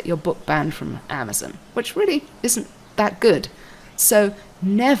 they'll just get your book banned from Amazon, which really isn't that good. So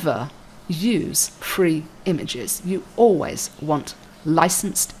never use free images. You always want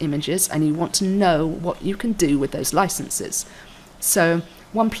licensed images, and you want to know what you can do with those licenses. So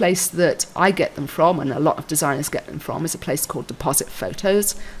one place that I get them from, and a lot of designers get them from, is a place called Deposit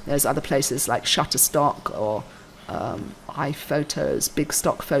Photos. There's other places like Shutterstock or iPhotos, Big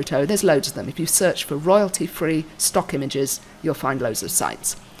Stock Photo. There's loads of them. If you search for royalty-free stock images, you'll find loads of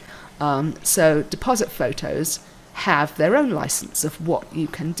sites. So Deposit Photos have their own license of what you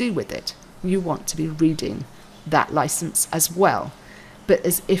can do with it. You want to be reading that license as well. But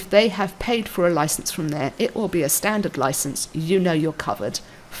as if they have paid for a license from there, it will be a standard license. You know you're covered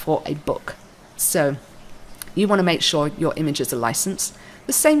for a book. So you want to make sure your images are licensed.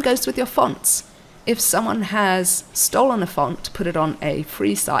 The same goes with your fonts. If someone has stolen a font, put it on a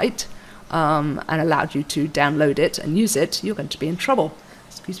free site, and allowed you to download it and use it, you're going to be in trouble.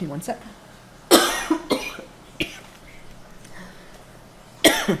 Excuse me one sec.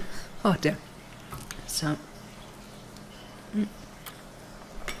 Oh dear. So,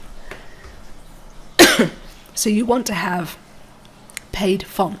 so you want to have paid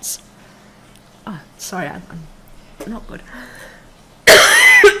fonts. Oh, sorry, I'm not good.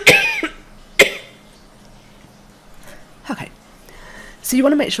 Okay. So you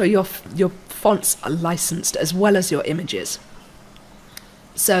want to make sure your fonts are licensed as well as your images.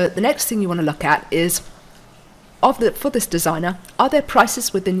 So the next thing you want to look at is, for this designer, are there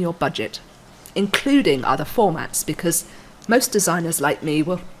prices within your budget, including other formats? Because most designers like me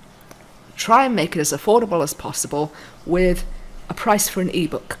will try and make it as affordable as possible with a price for an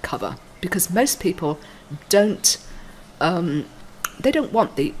ebook cover, because most people don't they don't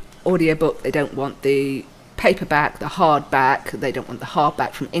want the audiobook, they don't want the paperback, the hardback, they don't want the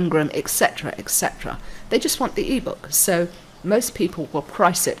hardback from Ingram, etc., etc. They just want the ebook. So most people will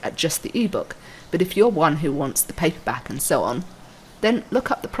price it at just the ebook. But if you're one who wants the paperback and so on, then look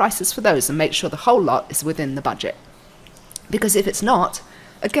up the prices for those and make sure the whole lot is within the budget. Because if it's not,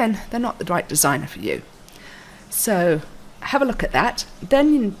 again, they're not the right designer for you. So have a look at that.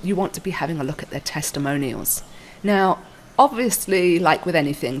 Then you want to be having a look at their testimonials. Now, obviously, like with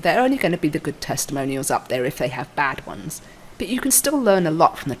anything, they're only going to be the good testimonials up there if they have bad ones. But you can still learn a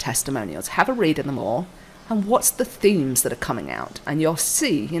lot from the testimonials. Have a read of them all. And what's the themes that are coming out? And you'll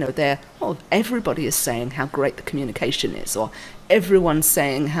see, everybody is saying how great the communication is, or everyone's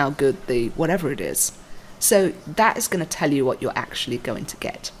saying how good the whatever it is. So that is going to tell you what you're actually going to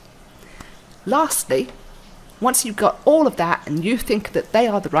get. Lastly, once you've got all of that and you think that they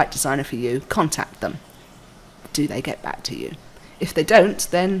are the right designer for you, contact them. Do they get back to you? If they don't,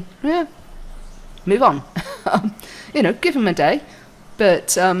 then move on. Give them a day,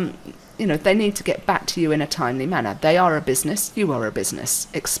 but they need to get back to you in a timely manner. They are a business, you are a business.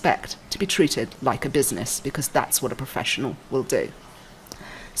 Expect to be treated like a business, because that's what a professional will do.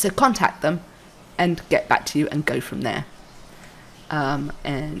 So contact them and get back to you and go from there.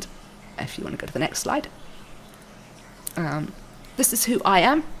 And if you want to go to the next slide. This is who I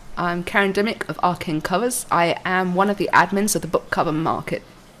am. I'm Karen Dimmick of Arcane Covers. I am one of the admins of the Book Cover Market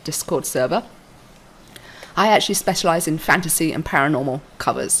Discord server. I actually specialise in fantasy and paranormal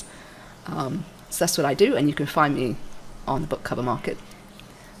covers. So that's what I do, and you can find me on the Book Cover Market.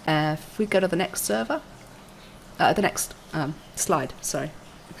 If we go to the next server, the next slide, sorry,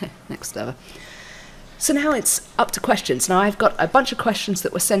 next server. So now it's up to questions. Now I've got a bunch of questions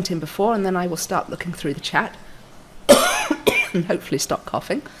that were sent in before, and then I will start looking through the chat and hopefully stop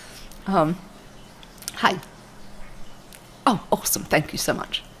coughing. Hi. Oh, awesome, thank you so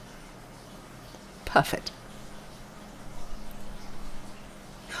much. Perfect.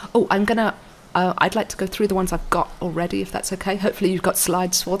 Oh, I'd like to go through the ones I've got already, if that's okay. Hopefully you've got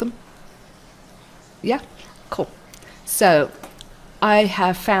slides for them. Yeah? Cool. So, I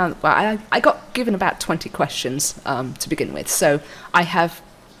have found, well, I got given about 20 questions to begin with. So, I have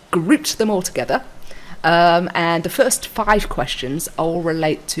grouped them all together. And the first 5 questions all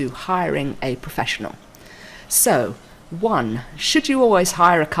relate to hiring a professional. So, 1, should you always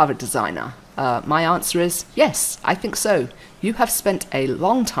hire a cover designer? My answer is yes, I think so. You have spent a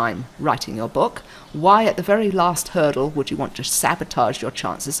long time writing your book. Why at the very last hurdle would you want to sabotage your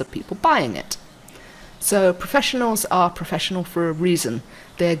chances of people buying it? So professionals are professional for a reason.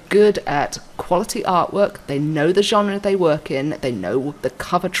 They're good at quality artwork, they know the genre they work in, they know the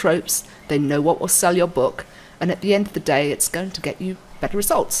cover tropes, they know what will sell your book, and at the end of the day it's going to get you better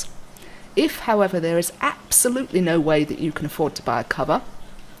results. If, however, there is absolutely no way that you can afford to buy a cover,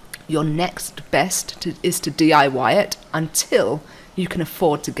 your next best is to DIY it until you can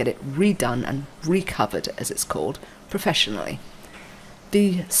afford to get it redone and recovered, as it's called, professionally.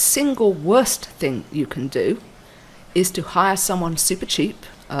 The single worst thing you can do is to hire someone super cheap,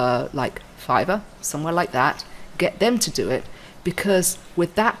 like Fiverr, somewhere like that, get them to do it, because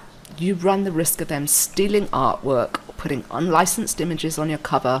with that you run the risk of them stealing artwork, putting unlicensed images on your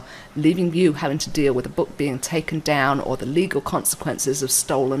cover, leaving you having to deal with a book being taken down or the legal consequences of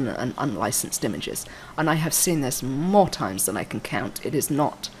stolen and unlicensed images. And I have seen this more times than I can count. It is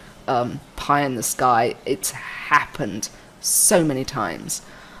not pie in the sky. It's happened so many times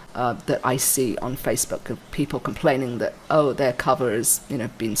that I see on Facebook of people complaining that, oh, their cover is,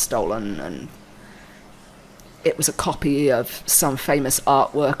 been stolen, and it was a copy of some famous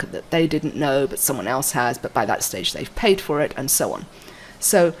artwork that they didn't know, but someone else has, but by that stage they've paid for it, and so on.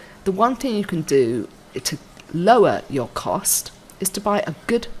 So the one thing you can do to lower your cost is to buy a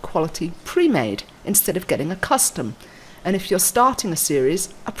good quality pre-made instead of getting a custom. And if you're starting a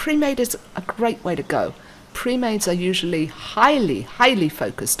series, a pre-made is a great way to go. Pre-mades are usually highly, highly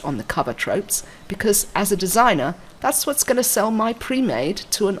focused on the cover tropes, because as a designer, that's what's going to sell my pre-made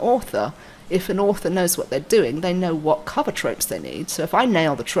to an author. If an author knows what they're doing, they know what cover tropes they need. So if I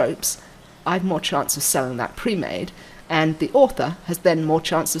nail the tropes, I have more chance of selling that pre-made, and the author has then more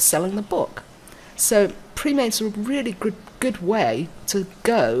chance of selling the book. So pre-mades are a really good way to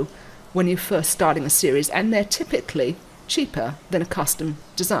go when you're first starting a series, and they're typically cheaper than a custom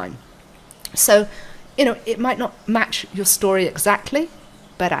design. So, it might not match your story exactly,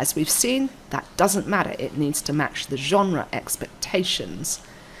 but as we've seen, that doesn't matter. It needs to match the genre expectations.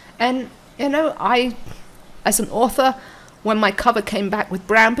 And I, as an author, when my cover came back with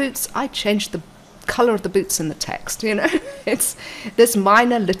brown boots, I changed the color of the boots in the text. There's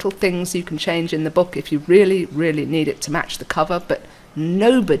minor little things you can change in the book if you really, really need it to match the cover, but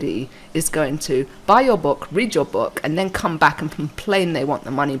nobody is going to buy your book, read your book, and then come back and complain they want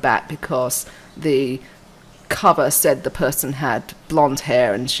the money back because the cover said the person had blonde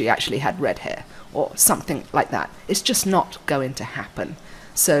hair and she actually had red hair, or something like that. It's just not going to happen.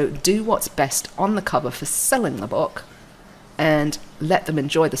 So do what's best on the cover for selling the book, and let them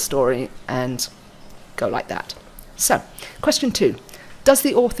enjoy the story and go like that. So, question 2. Does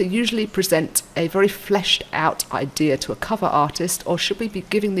the author usually present a very fleshed out idea to a cover artist, or should we be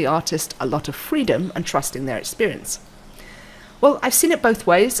giving the artist a lot of freedom and trusting their experience? Well, I've seen it both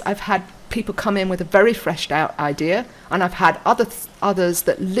ways. I've had people come in with a very fleshed out idea, and I've had others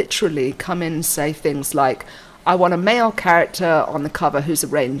that literally come in and say things like, I want a male character on the cover who's a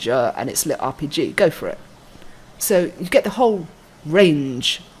ranger and it's lit RPG, go for it. So you get the whole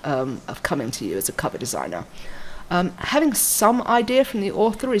range of coming to you as a cover designer. Having some idea from the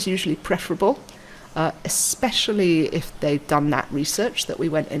author is usually preferable, especially if they've done that research that we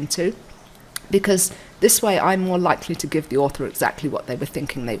went into, because this way I'm more likely to give the author exactly what they were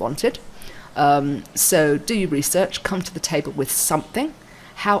thinking they wanted. So do your research, come to the table with something.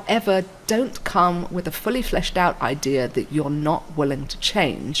 However, don't come with a fully fleshed out idea that you're not willing to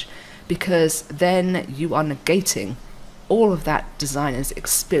change, because then you are negating all of that designer's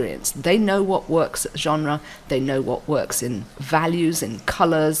experience. They know what works at genre, they know what works in values, in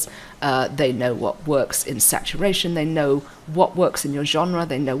colors, they know what works in saturation, they know what works in your genre,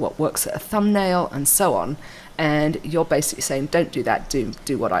 they know what works at a thumbnail, and so on. And you're basically saying, don't do that,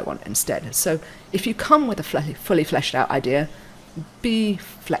 do what I want instead. So if you come with a fully fleshed out idea, be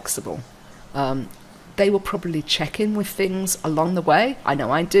flexible. They will probably check in with things along the way. I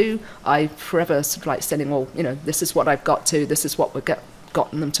know I do. I forever sort of like sending, well, this is what I've got to, this is what we've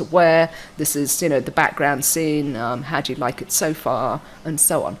gotten them to wear, this is, the background scene, how do you like it so far, and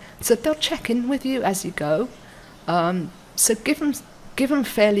so on. So they'll check in with you as you go. So give them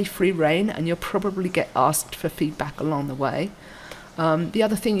fairly free rein, and you'll probably get asked for feedback along the way. The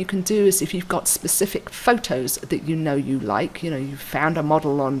other thing you can do is, if you've got specific photos that you like, you've found a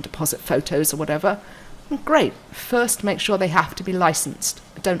model on Deposit Photos or whatever, great. First, make sure they have to be licensed.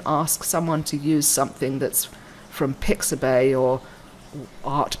 Don't ask someone to use something that's from Pixabay or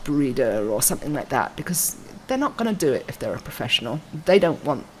Art Breeder or something like that, because they're not going to do it if they're a professional. They don't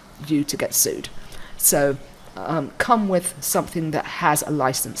want you to get sued. So come with something that has a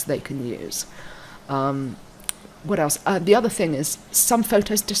license they can use. What else? The other thing is, some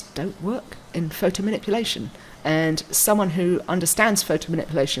photos just don't work in photo manipulation, and someone who understands photo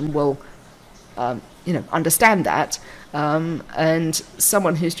manipulation will understand that, and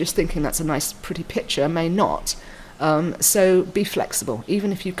someone who's just thinking that's a nice pretty picture may not. So be flexible.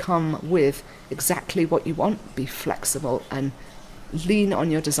 Even if you come with exactly what you want, be flexible and lean on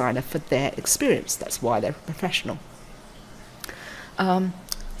your designer for their experience. That's why they're professional.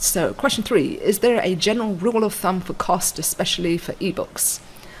 So question 3, is there a general rule of thumb for cost, especially for ebooks?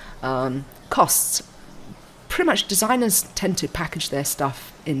 Costs. pretty much designers tend to package their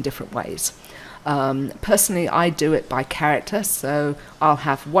stuff in different ways. Personally, I do it by character, so I'll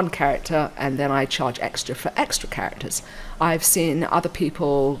have one character and then I charge extra for extra characters. I've seen other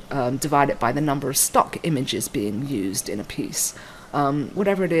people divide it by the number of stock images being used in a piece.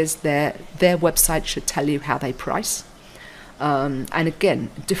 Whatever it is, their website should tell you how they price. And again,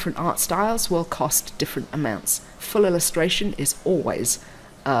 different art styles will cost different amounts. Full illustration is always,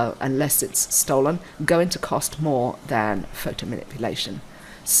 unless it's stolen, going to cost more than photo manipulation.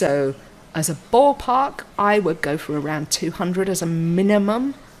 So as a ballpark, I would go for around 200 as a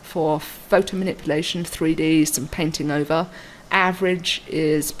minimum for photo manipulation, 3D, some painting over. Average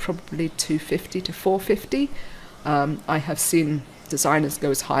is probably 250 to 450. I have seen designers go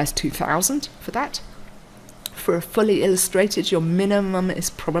as high as 2,000 for that. For a fully illustrated, your minimum is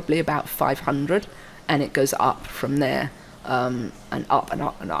probably about 500, and it goes up from there, and up and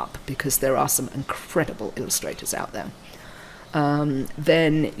up and up, because there are some incredible illustrators out there.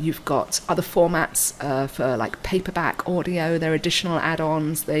 Then you've got other formats for like paperback audio. There are additional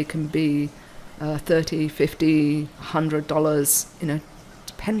add-ons. They can be $30, $50, $100, you know,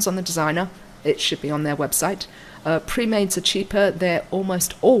 depends on the designer. It should be on their website. Pre-mades are cheaper. They're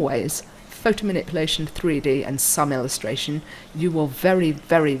almost always photo manipulation, 3D, and some illustration. You will very,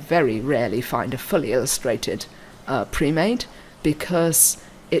 very, very rarely find a fully illustrated pre-made, because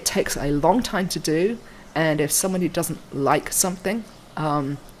it takes a long time to do, and if somebody doesn't like something,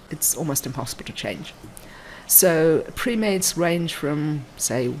 it's almost impossible to change. So pre-mades range from,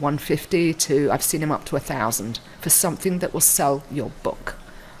 say, $150 to, I've seen them up to $1,000 for something that will sell your book.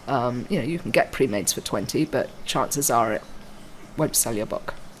 You know, you can get pre-mades for $20, but chances are it won't sell your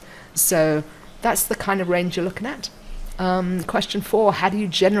book. So that's the kind of range you're looking at. Question 4, how do you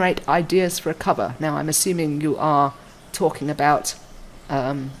generate ideas for a cover? Now, I'm assuming you are talking about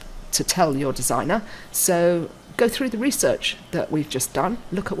to tell your designer. So go through the research that we've just done,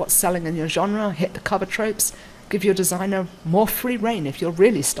 look at what's selling in your genre, hit the cover tropes, give your designer more free rein if you're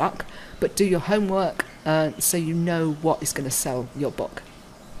really stuck, but do your homework so you know what is going to sell your book.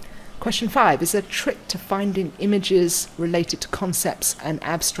 Question 5, is there a trick to finding images related to concepts and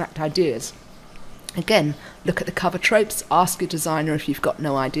abstract ideas? Again, look at the cover tropes, ask your designer if you've got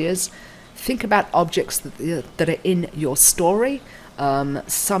no ideas. Think about objects that are in your story.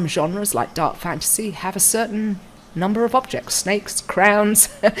 Some genres, like dark fantasy, have a certain number of objects. Snakes, crowns,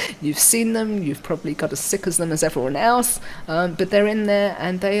 you've seen them, you've probably got as sick as them as everyone else, but they're in there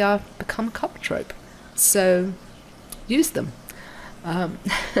and they are become a cover trope. So use them.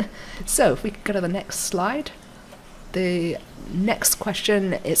 So if we could go to the next slide. The next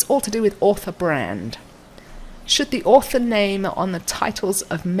question is all to do with author brand. Should the author name on the titles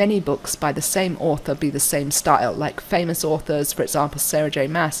of many books by the same author be the same style? Like famous authors, for example, Sarah J.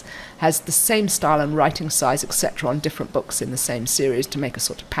 Maas has the same style and writing size, etc. on different books in the same series to make a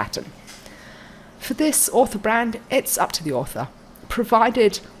sort of pattern. For this author brand, it's up to the author.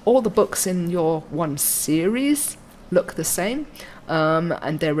 Provided all the books in your one series look the same,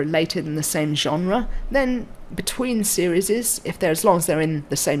 and they're related in the same genre, then between series, as long as they're in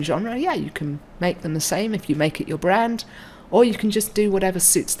the same genre, yeah, you can make them the same if you make it your brand, or you can just do whatever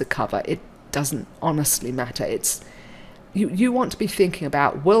suits the cover. It doesn't honestly matter. It's you want to be thinking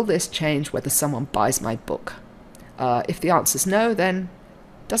about, will this change whether someone buys my book? If the answer is no, then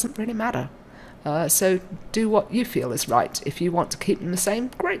it doesn't really matter. So do what you feel is right. If you want to keep them the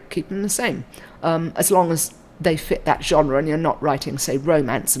same, great, keep them the same. As long as they fit that genre and you're not writing, say,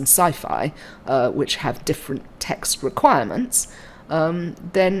 romance and sci-fi, which have different text requirements,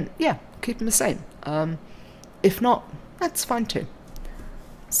 then yeah, keep them the same. If not, that's fine too.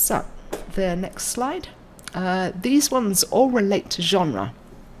 So, the next slide. These ones all relate to genre.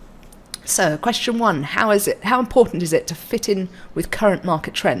 So, question 1, how important is it to fit in with current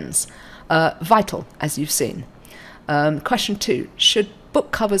market trends? Vital, as you've seen. Question 2, should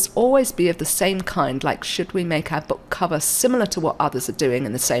book covers always be of the same kind? Like, should we make our book cover similar to what others are doing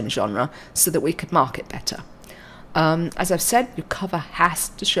in the same genre so that we could market better? As I've said, your cover has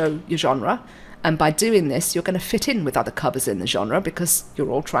to show your genre, and by doing this, you're going to fit in with other covers in the genre because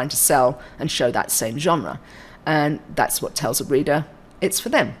you're all trying to sell and show that same genre. And that's what tells a reader it's for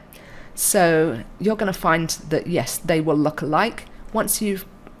them. So you're going to find that, yes, they will look alike. Once you've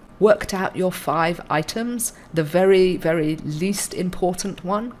worked out your 5 items, the very, very least important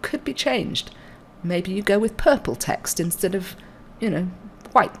one could be changed. Maybe you go with purple text instead of, you know,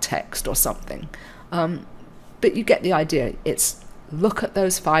 white text or something. But you get the idea. It's look at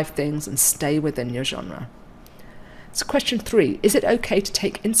those 5 things and stay within your genre. So question 3, is it okay to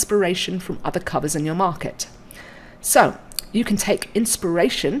take inspiration from other covers in your market? So You can take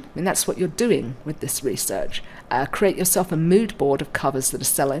inspiration, and that's what you're doing with this research. Create yourself a mood board of covers that are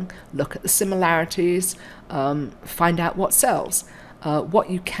selling, look at the similarities, find out what sells. What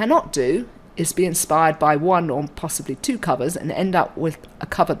you cannot do is be inspired by one or possibly two covers and end up with a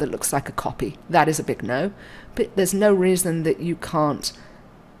cover that looks like a copy. That is a big no. But there's no reason that you can't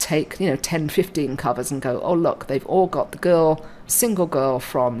take 10, 15 covers and go, oh look, they've all got the girl, single girl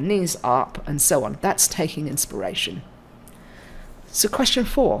from knees up and so on. That's taking inspiration. So question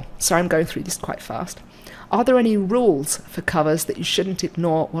 4, sorry I'm going through this quite fast. Are there any rules for covers that you shouldn't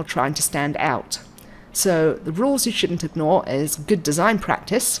ignore while trying to stand out? So the rules you shouldn't ignore is good design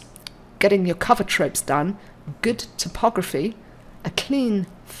practice, getting your cover tropes done, good typography, a clean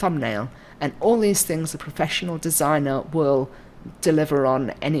thumbnail, and all these things a professional designer will deliver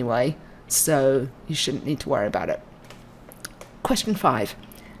on anyway, so you shouldn't need to worry about it. Question 5.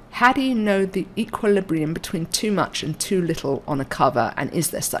 How do you know the equilibrium between too much and too little on a cover, and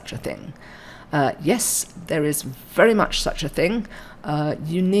is there such a thing? Yes, there is very much such a thing.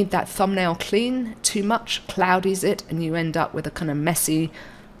 You need that thumbnail clean. Too much cloudies it, and you end up with a kind of messy,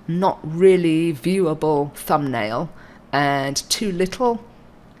 not really viewable thumbnail. And too little,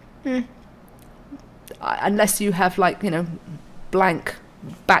 unless you have blank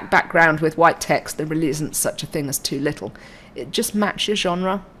background with white text, there really isn't such a thing as too little. It just match your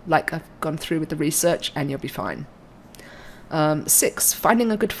genre, like I've gone through with the research, and you'll be fine. 6,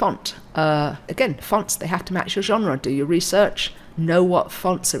 finding a good font. Again, fonts, they have to match your genre. Do your research, know what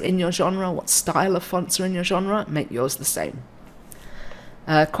fonts are in your genre, what style of fonts are in your genre, make yours the same.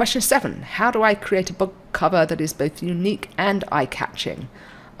 Question 7, how do I create a book cover that is both unique and eye-catching?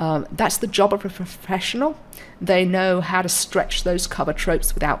 That's the job of a professional. They know how to stretch those cover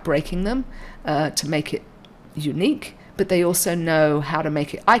tropes without breaking them to make it unique, but they also know how to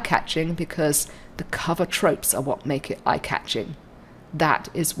make it eye-catching, because the cover tropes are what make it eye-catching. That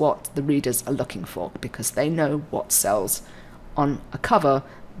is what the readers are looking for, because they know what sells on a cover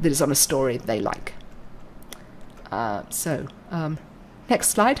that is on a story they like. Next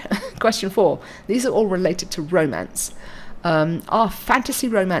slide. Question 4. These are all related to romance. Are fantasy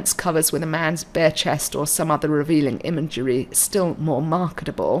romance covers with a man's bare chest or some other revealing imagery still more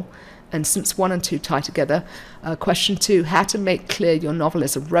marketable? And since 1 and 2 tie together, question 2, how to make clear your novel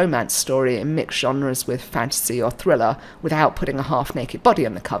is a romance story and mix genres with fantasy or thriller without putting a half-naked body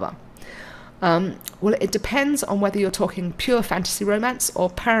on the cover? Well, it depends on whether you're talking pure fantasy romance or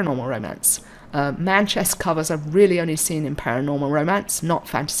paranormal romance. Man chest covers are really only seen in paranormal romance, not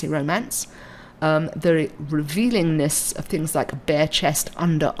fantasy romance. The revealingness of things like a bare chest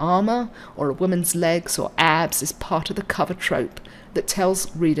under armor or a woman's legs or abs is part of the cover trope that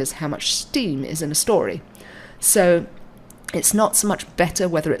tells readers how much steam is in a story. So it's not so much better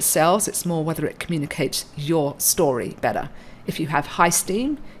whether it sells, it's more whether it communicates your story better. If you have high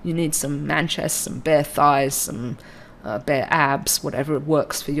steam, you need some man chests, some bare thighs, some bare abs, whatever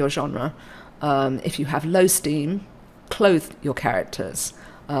works for your genre. If you have low steam, clothe your characters.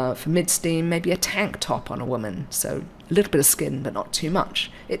 For mid-steam, maybe a tank top on a woman, so a little bit of skin but not too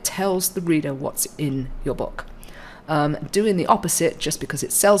much. It tells the reader what's in your book. Doing the opposite just because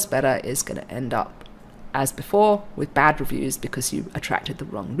it sells better is going to end up, as before, with bad reviews because you attracted the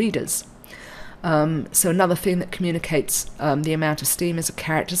wrong readers. So another thing that communicates the amount of steam is a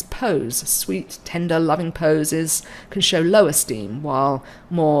character's pose. Sweet, tender, loving poses can show lower steam, while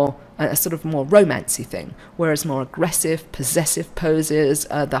more a sort of more romancy thing, whereas more aggressive, possessive poses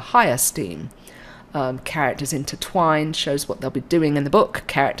are the higher steam. Characters intertwined shows what they'll be doing in the book.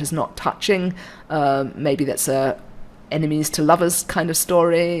 Characters not touching, maybe that's a enemies to lovers kind of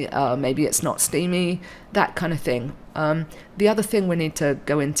story, maybe it's not steamy, that kind of thing. The other thing we need to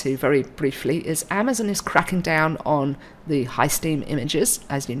go into very briefly is Amazon is cracking down on the high steam images,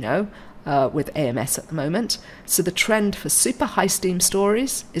 as you know, with AMS at the moment. So the trend for super high steam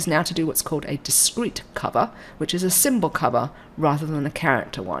stories is now to do what's called a discrete cover, which is a symbol cover rather than a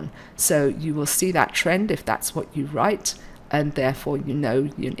character one. So you will see that trend if that's what you write, and therefore you know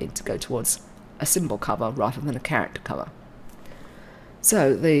you need to go towards a symbol cover rather than a character cover.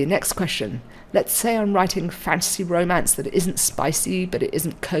 So the next question. Let's say I'm writing fantasy romance that isn't spicy, but it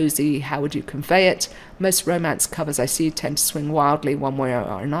isn't cozy. How would you convey it? Most romance covers I see tend to swing wildly one way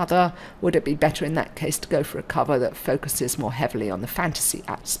or another. Would it be better in that case to go for a cover that focuses more heavily on the fantasy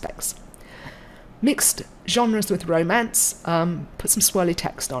aspects? Mixed genres with romance, put some swirly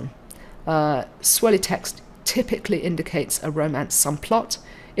text on. Swirly text typically indicates a romance subplot.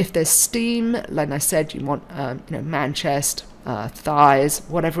 If there's steam, like I said, you want man chest, thighs,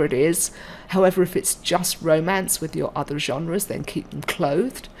 whatever it is. However, if it's just romance with your other genres, then keep them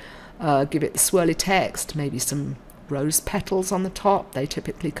clothed. Give it the swirly text, maybe some rose petals on the top. They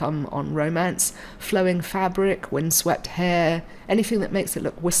typically come on romance. Flowing fabric, windswept hair, anything that makes it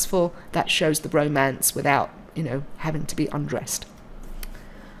look wistful, that shows the romance without, you know, having to be undressed.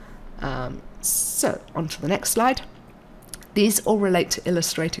 So on to the next slide. These all relate to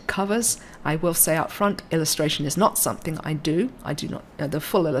illustrated covers. I will say up front, illustration is not something I do. I do not, the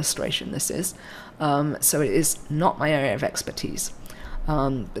full illustration this is. So it is not my area of expertise.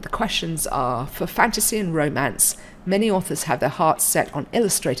 But the questions are, for fantasy and romance, many authors have their hearts set on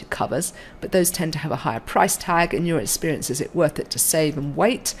illustrated covers, but those tend to have a higher price tag. In your experience, is it worth it to save and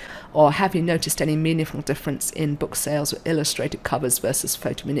wait? Or have you noticed any meaningful difference in book sales with illustrated covers versus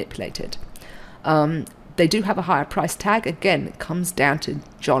photo manipulated? They do have a higher price tag. Again, it comes down to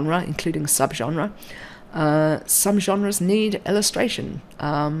genre, including subgenre. Some genres need illustration,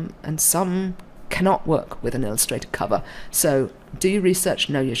 and some cannot work with an illustrated cover. So do your research,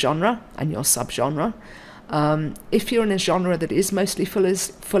 know your genre and your subgenre. If you're in a genre that is mostly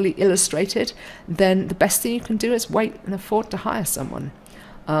fully illustrated, then the best thing you can do is wait and afford to hire someone.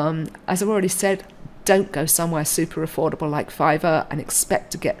 As I've already said, don't go somewhere super affordable like Fiverr and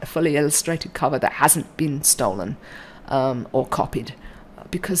expect to get a fully illustrated cover that hasn't been stolen or copied,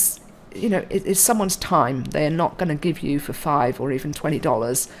 because you know it's someone's time. They're not going to give you for $5 or even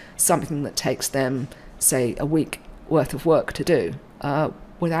 $20 something that takes them, say, a week worth of work to do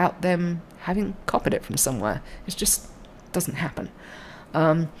without them having copied it from somewhere. It just doesn't happen.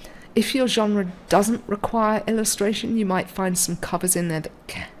 If your genre doesn't require illustration, you might find some covers in there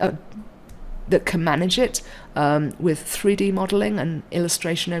that can manage it with 3D modeling and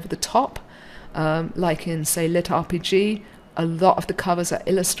illustration over the top. Like in, say, Lit RPG, a lot of the covers are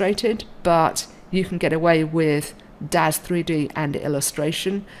illustrated, but you can get away with DAZ 3D and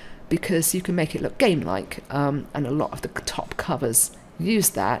illustration because you can make it look game-like, and a lot of the top covers use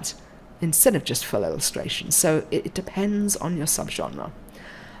that instead of just full illustration. So it depends on your subgenre.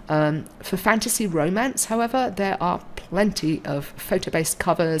 For fantasy romance, however, there are plenty of photo-based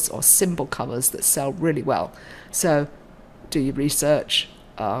covers or symbol covers that sell really well. So do your research.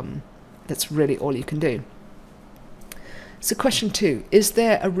 That's really all you can do. So question 2, is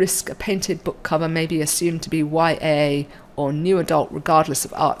there a risk a painted book cover may be assumed to be YA or new adult regardless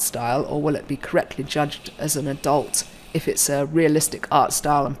of art style, or will it be correctly judged as an adult if it's a realistic art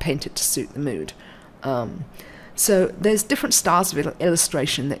style and painted to suit the mood? So there's different styles of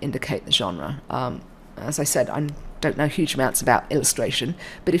illustration that indicate the genre. As I said, I don't know huge amounts about illustration,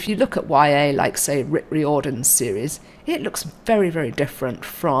 but if you look at YA, like say Rick Riordan's series, it looks very, very different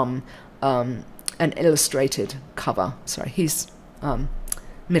from an illustrated cover. Sorry, he's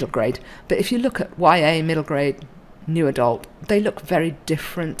middle grade. But if you look at YA, middle grade, new adult, they look very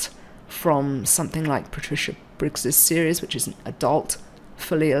different from something like Patricia Briggs's series, which is an adult,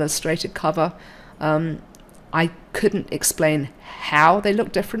 fully illustrated cover. I couldn't explain how they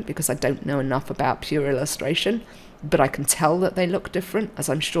look different because I don't know enough about pure illustration, but I can tell that they look different, as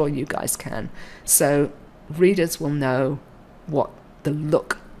I'm sure you guys can. So readers will know what the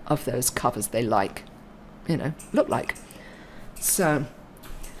look of those covers they like, look like. So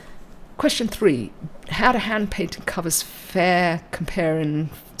question 3, how do hand-painted covers fare comparing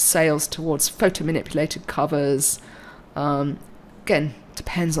sales towards photo-manipulated covers? Again,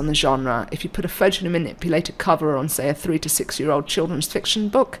 depends on the genre. If you put a photo-manipulated cover on, say, a 3 to 6-year-old children's fiction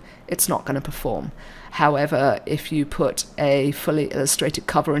book, it's not going to perform. However, if you put a fully illustrated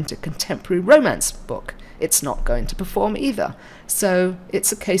cover into a contemporary romance book, it's not going to perform either. So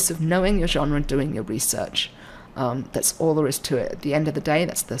it's a case of knowing your genre and doing your research. That's all there is to it. At the end of the day,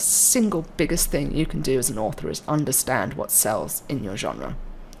 that's the single biggest thing you can do as an author, is understand what sells in your genre.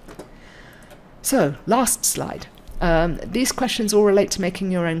 So, last slide. These questions all relate to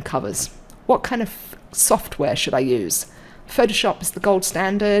making your own covers. What kind of software should I use? Photoshop is the gold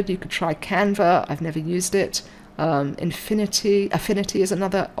standard. You could try Canva. I've never used it. Affinity is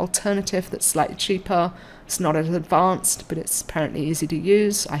another alternative that's slightly cheaper. It's not as advanced, but it's apparently easy to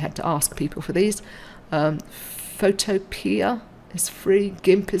use. I had to ask people for these. Photopea is free.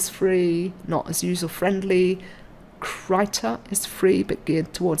 GIMP is free, not as user-friendly. Krita is free, but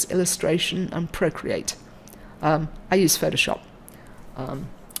geared towards illustration, and Procreate. I use Photoshop.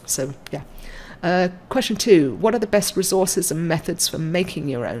 So, yeah. Question 2, what are the best resources and methods for making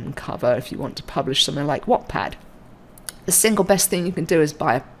your own cover if you want to publish something like Wattpad? The single best thing you can do is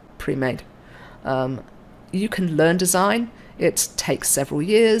buy a pre-made. You can learn design. It takes several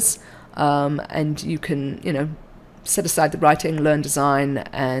years, and you can, set aside the writing, learn design,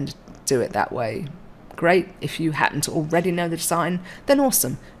 and do it that way. Great. If you happen to already know the design, then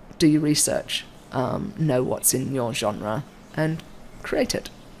awesome. Do your research. Know what's in your genre and create it.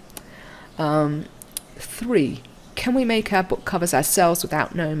 3, can we make our book covers ourselves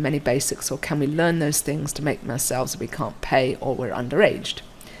without knowing many basics, or can we learn those things to make them ourselves if we can't pay or we're underaged?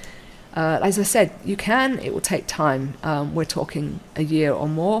 As I said, you can. It will take time. We're talking a year or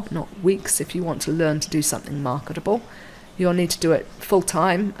more, not weeks, if you want to learn to do something marketable. You'll need to do it full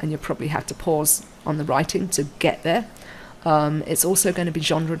time, and you'll probably have to pause on the writing to get there. It's also going to be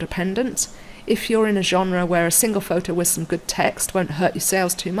genre dependent. If you're in a genre where a single photo with some good text won't hurt your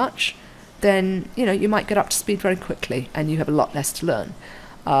sales too much, then you might get up to speed very quickly and you have a lot less to learn.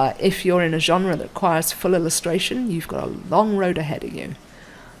 If you're in a genre that requires full illustration, you've got a long road ahead of you.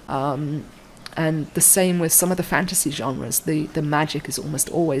 And the same with some of the fantasy genres. The magic is almost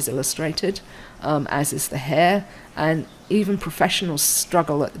always illustrated, as is the hair, and even professionals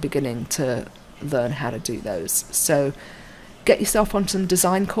struggle at the beginning to learn how to do those. So get yourself on some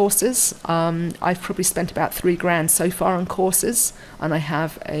design courses. I've probably spent about $3,000 so far on courses, and I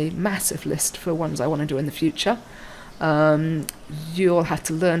have a massive list for ones I want to do in the future. You'll have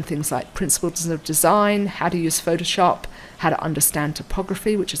to learn things like principles of design, how to use Photoshop, how to understand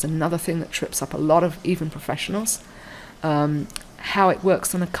typography, which is another thing that trips up a lot of even professionals, how it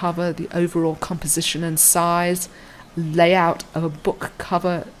works on a cover, the overall composition and size. Layout of a book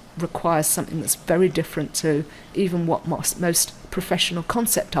cover requires something that's very different to even what most professional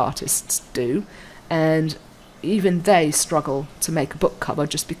concept artists do, and even they struggle to make a book cover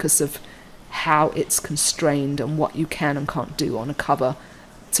just because of how it's constrained and what you can and can't do on a cover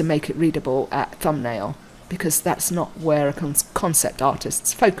to make it readable at thumbnail, because that's not where a concept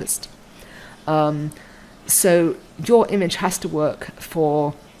artist's focused. So your image has to work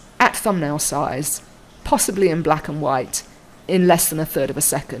at thumbnail size, possibly in black and white, in less than 1/3 of a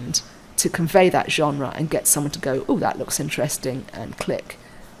second, to convey that genre and get someone to go, oh, that looks interesting, and click.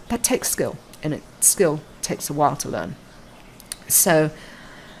 That takes skill, and skill takes a while to learn. So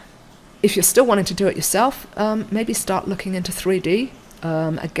if you're still wanting to do it yourself, maybe start looking into 3D.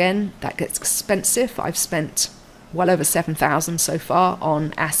 Again, that gets expensive. I've spent well over $7,000 so far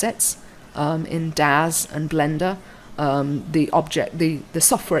on assets in DAZ and Blender. The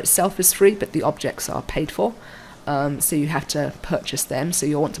software itself is free, but the objects are paid for. So you have to purchase them, so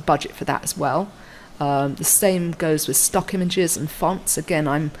you'll want to budget for that as well. The same goes with stock images and fonts. Again,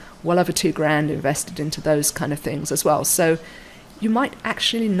 I'm well over $2,000 invested into those kind of things as well. So you might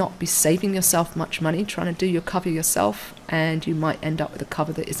actually not be saving yourself much money trying to do your cover yourself, and you might end up with a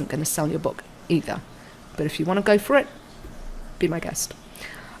cover that isn't going to sell your book either. But if you want to go for it, be my guest.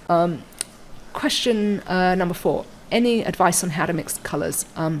 Question number 4. Any advice on how to mix colours?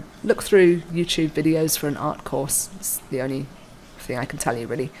 Look through YouTube videos for an art course. It's the only thing I can tell you,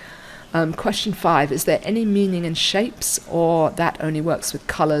 really. Question 5. Is there any meaning in shapes, or that only works with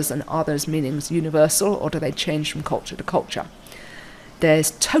colours, and are those meanings universal, or do they change from culture to culture?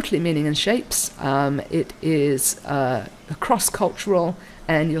 There's totally meaning in shapes. It is cross-cultural,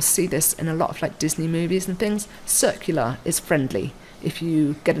 and you'll see this in a lot of Disney movies and things. Circular is friendly. If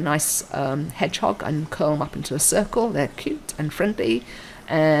you get a nice hedgehog and curl them up into a circle, they're cute and friendly.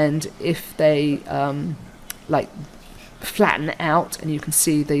 And if they flatten out and you can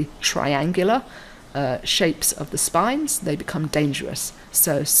see the triangular shapes of the spines, they become dangerous.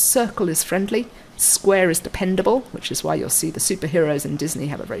 So circle is friendly. Square is dependable, which is why you'll see the superheroes in Disney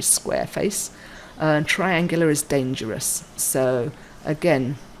have a very square face. And triangular is dangerous. So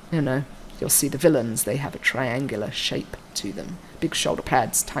again, you'll see the villains, they have a triangular shape to them. Big shoulder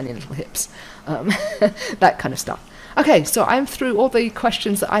pads, tiny little hips, that kind of stuff. Okay, so I'm through all the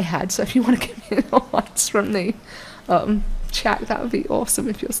questions that I had, so if you want to give me an answer from the chat, that would be awesome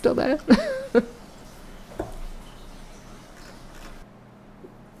if you're still there.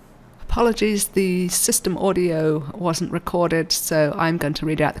 Apologies, the system audio wasn't recorded, so I'm going to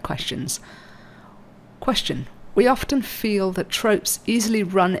read out the questions. Question. We often feel that tropes easily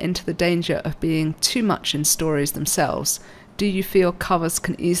run into the danger of being too much in stories themselves. Do you feel covers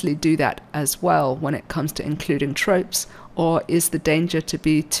can easily do that as well when it comes to including tropes, or is the danger to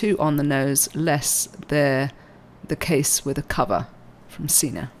be too on the nose less the case with a cover? From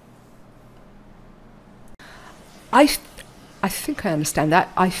Sina. I think I understand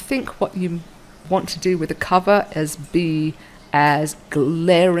that. I think what you want to do with a cover is be as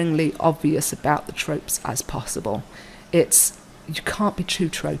glaringly obvious about the tropes as possible. You can't be too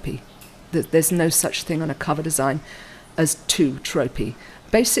tropey. There's no such thing on a cover design as too tropey.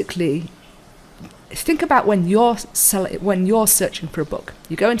 Basically, think about when you're searching for a book.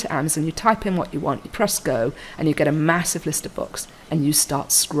 You go into Amazon, you type in what you want, you press go, and you get a massive list of books, and you start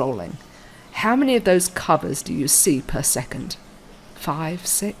scrolling. How many of those covers do you see per second? 5,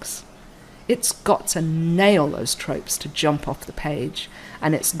 6? It's got to nail those tropes to jump off the page,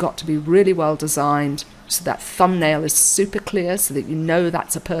 and it's got to be really well designed so that thumbnail is super clear, so that you know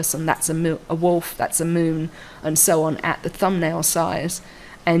that's a person, that's a wolf, that's a moon, and so on at the thumbnail size.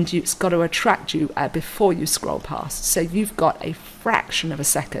 And it's got to attract you before you scroll past. So you've got a fraction of a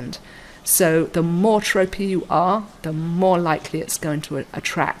second. So the more tropey you are, the more likely it's going to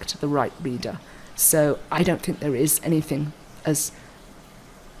attract the right reader. So I don't think there is anything as...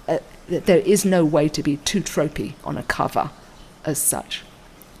 there is no way to be too tropey on a cover as such.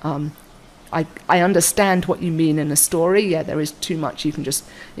 I understand what you mean in a story. Yeah, there is too much. You can just,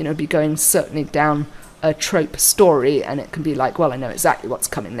 be going certainly down a trope story, and it can be like, well, I know exactly what's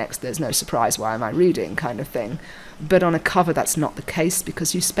coming next. There's no surprise. Why am I reading? Kind of thing. But on a cover, that's not the case,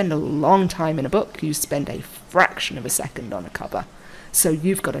 because you spend a long time in a book. You spend a fraction of a second on a cover. So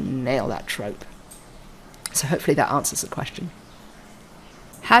you've got to nail that trope. So hopefully that answers the question.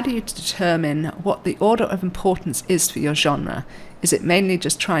 How do you determine what the order of importance is for your genre? Is it mainly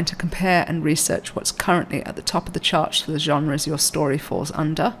just trying to compare and research what's currently at the top of the charts for the genres your story falls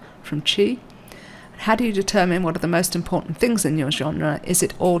under? From Chi. How do you determine what are the most important things in your genre? Is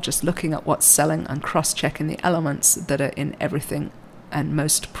it all just looking at what's selling and cross-checking the elements that are in everything and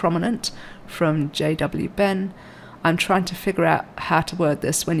most prominent? From J.W. Ben. I'm trying to figure out how to word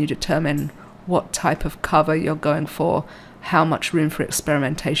this when you determine what type of cover you're going for. How much room for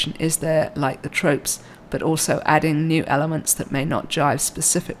experimentation is there, like the tropes, but also adding new elements that may not jive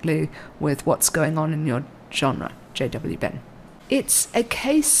specifically with what's going on in your genre? J.W. Ben. It's a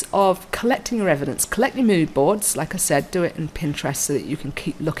case of collecting your evidence, collect your mood boards, like I said, do it in Pinterest so that you can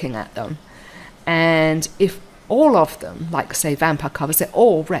keep looking at them. And if all of them, like say vampire covers, they're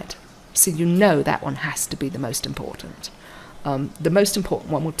all red, so you know that one has to be the most important. The most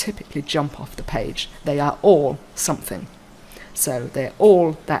important one will typically jump off the page. They are all something. So they're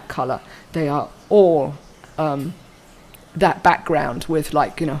all that colour. They are all that background with,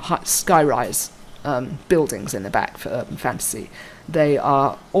 like, skyrise buildings in the back for urban fantasy. They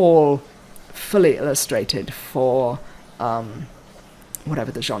are all fully illustrated for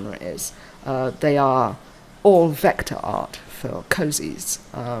whatever the genre is. They are all vector art for cozies,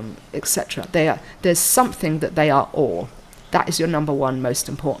 etc. There's something that they are all. That is your number one most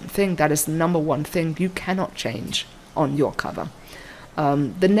important thing. That is the number one thing you cannot change on your cover.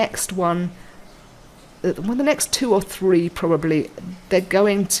 The next one, the next two or three probably, it's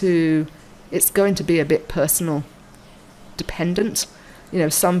going to be a bit personal dependent.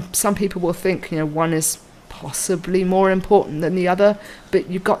 Some people will think, one is possibly more important than the other, but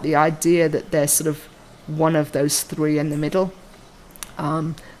you've got the idea that there's sort of one of those three in the middle.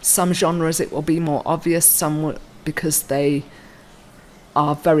 Some genres it will be more obvious, some because they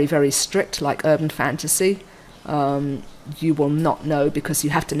are very, very strict, like urban fantasy. You will not know because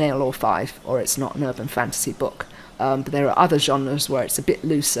you have to nail all five or it's not an urban fantasy book. But there are other genres where it's a bit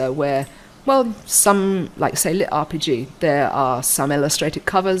looser, where, well, some, like say Lit RPG, there are some illustrated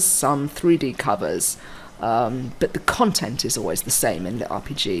covers, some 3D covers, but the content is always the same in Lit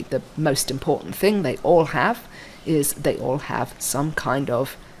RPG. The most important thing they all have is they all have some kind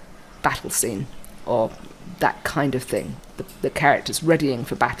of battle scene or that kind of thing. The characters readying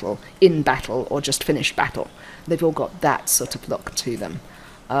for battle, in battle, or just finished battle. They've all got that sort of look to them.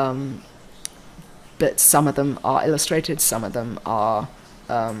 But some of them are illustrated, some of them are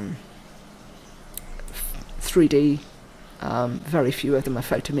 3D, very few of them are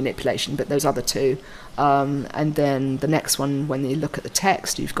photo manipulation, but those other two. And then the next one, when you look at the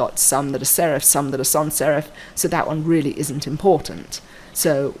text, you've got some that are serif, some that are sans serif, so that one really isn't important.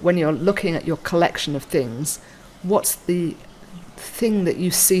 So when you're looking at your collection of things, what's the thing that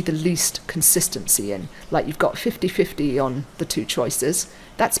you see the least consistency in? Like you've got 50-50 on the two choices.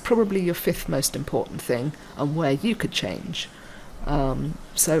 That's probably your fifth most important thing and where you could change.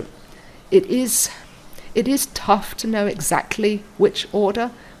 So it is tough to know exactly which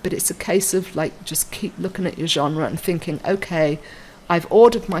order, but it's a case of like just keep looking at your genre and thinking, okay, I've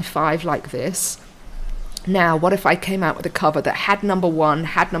ordered my 5 like this. Now, what if I came out with a cover that had number 1,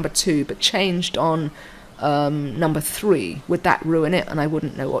 had number 2, but changed on number 3? Would that ruin it? And I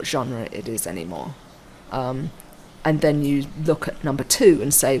wouldn't know what genre it is anymore. And then you look at number 2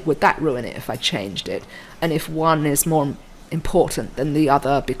 and say, would that ruin it if I changed it? And if one is more important than the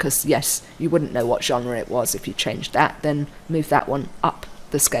other, because yes, you wouldn't know what genre it was if you changed that, then move that one up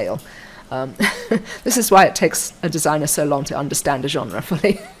the scale. This is why it takes a designer so long to understand a genre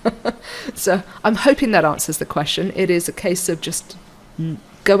fully. So I'm hoping that answers the question. It is a case of just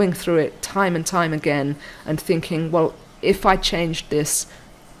going through it time and time again and thinking, well, if I changed this,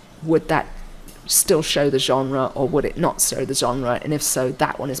 would that still show the genre, or would it not show the genre, and if so,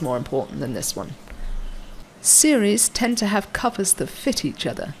 that one is more important than this one. Series tend to have covers that fit each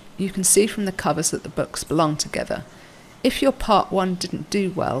other. You can see from the covers that the books belong together. If your part 1 didn't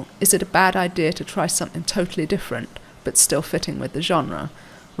do well, is it a bad idea to try something totally different, but still fitting with the genre,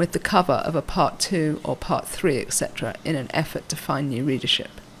 with the cover of a part 2 or part 3, etc., in an effort to find new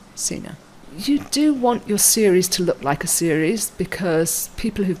readership? Sina. You do want your series to look like a series, because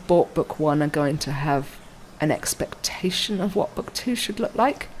people who've bought book 1 are going to have an expectation of what book 2 should look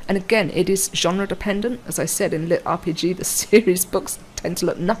like. And again, it is genre dependent. As I said, in Lit RPG, the series books tend to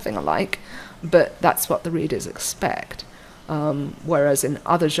look nothing alike, but that's what the readers expect. Whereas in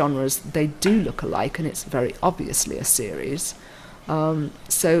other genres, they do look alike, and it's very obviously a series.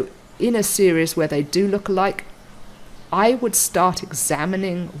 So in a series where they do look alike, I would start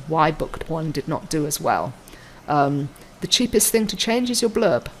examining why book 1 did not do as well. The cheapest thing to change is your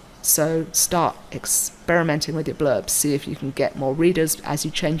blurb. So start experimenting with your blurbs. See if you can get more readers as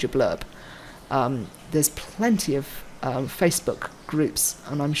you change your blurb. There's plenty of Facebook groups,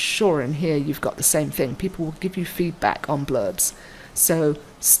 and I'm sure in here you've got the same thing. People will give you feedback on blurbs. So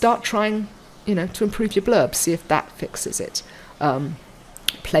start trying, to improve your blurb. See if that fixes it.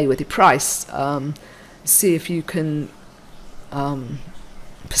 Play with your price. See if you can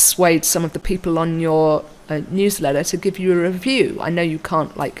persuade some of the people on your newsletter to give you a review. I know you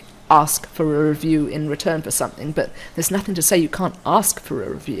can't ask for a review in return for something, but there's nothing to say you can't ask for a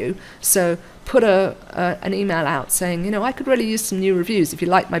review. So put an email out saying, I could really use some new reviews. If you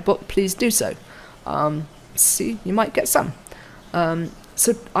like my book, please do so. See, you might get some.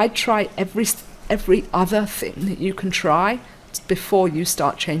 So I'd try every other thing that you can try before you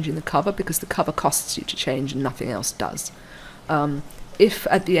start changing the cover, because the cover costs you to change and nothing else does. If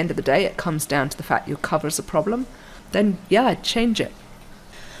at the end of the day it comes down to the fact your cover is a problem, then yeah, I'd change it.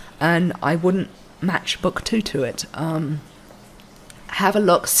 And I wouldn't match book 2 to it. Have a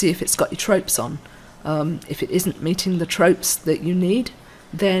look, see if it's got your tropes on. If it isn't meeting the tropes that you need,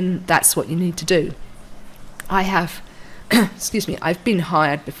 then that's what you need to do. I have, excuse me, I've been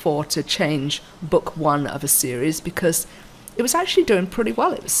hired before to change book 1 of a series because it was actually doing pretty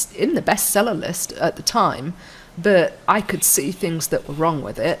well. It was in the bestseller list at the time, but I could see things that were wrong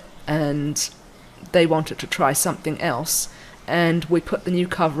with it, and they wanted to try something else. And we put the new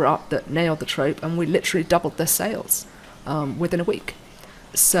cover up that nailed the trope, and we literally doubled their sales within a week.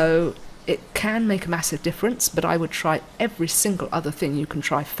 So it can make a massive difference, but I would try every single other thing you can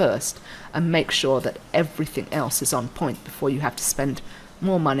try first and make sure that everything else is on point before you have to spend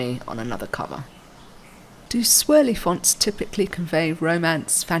more money on another cover. Do swirly fonts typically convey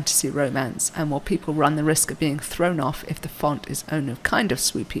romance, fantasy romance, and will people run the risk of being thrown off if the font is only kind of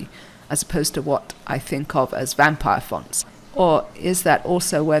swoopy, as opposed to what I think of as vampire fonts? Or is that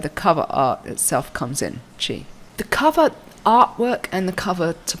also where the cover art itself comes in? Chi. The cover artwork and the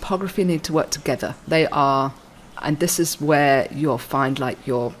cover topography need to work together. They are, and this is where you'll find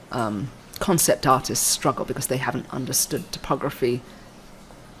your concept artists struggle, because they haven't understood topography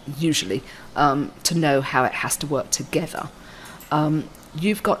usually to know how it has to work together.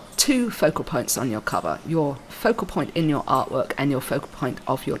 You've got two focal points on your cover, your focal point in your artwork and your focal point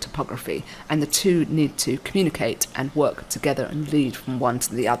of your topography, and the two need to communicate and work together and lead from one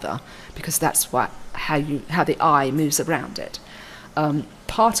to the other, because that's how the eye moves around it.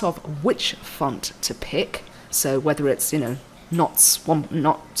 Part of which font to pick, so whether it's not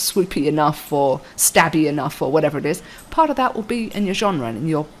swoopy enough or stabby enough or whatever it is, part of that will be in your genre, and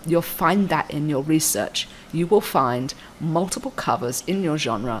you'll find that in your research. You will find multiple covers in your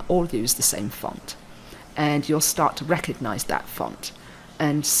genre all use the same font, and you'll start to recognize that font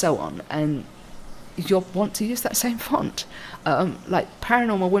and so on, and you'll want to use that same font. Like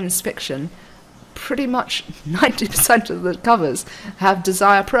paranormal women's fiction, pretty much 90% of the covers have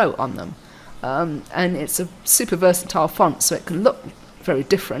Desire Pro on them. And it's a super versatile font, so it can look very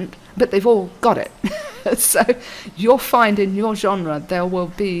different, but they've all got it. So you'll find in your genre there will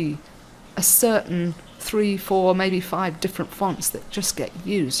be a certain 3, 4, maybe 5 different fonts that just get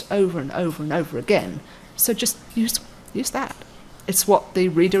used over and over and over again. So just use that. It's what the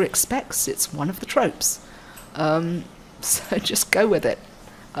reader expects. It's one of the tropes. So just go with it.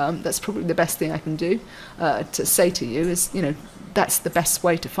 That's probably the best thing I can do to say to you is, that's the best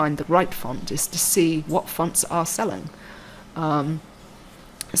way to find the right font, is to see what fonts are selling.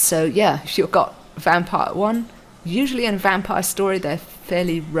 So yeah, if you've got Vampire 1, usually in a vampire story they're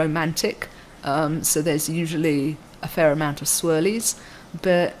fairly romantic, so there's usually a fair amount of swirlies,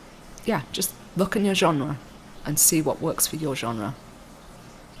 but yeah, just look in your genre and see what works for your genre.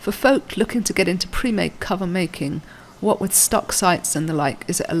 For folk looking to get into pre-made cover making, What with stock sites and the like,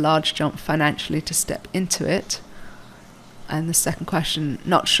 is it a large jump financially to step into it? And the second question,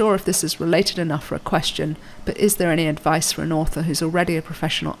 not sure if this is related enough for a question, but is there any advice for an author who's already a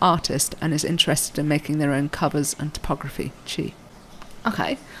professional artist and is interested in making their own covers and typography? Chi.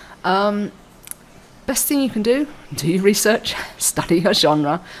 Okay. Best thing you can do your research, study your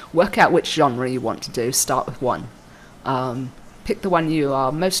genre, work out which genre you want to do, start with one. Pick the one you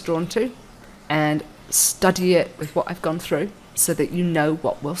are most drawn to and study it with what I've gone through so that you know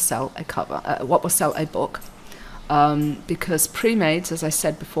what will sell a cover, what will sell a book. Because pre-mades, as I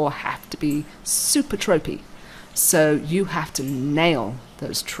said before, have to be super tropey. So you have to nail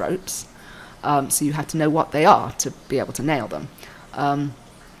those tropes. So you have to know what they are to be able to nail them.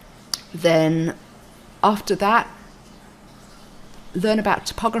 Then after that, learn about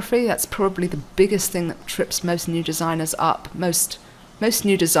typography. That's probably the biggest thing that trips most new designers up. Most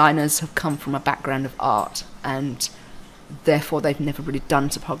new designers have come from a background of art, and therefore they've never really done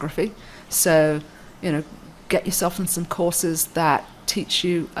typography. So, get yourself in some courses that teach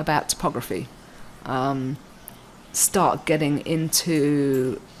you about typography. Start getting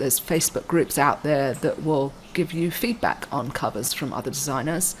into, there's Facebook groups out there that will give you feedback on covers from other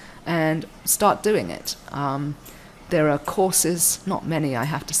designers, and start doing it. There are courses, not many I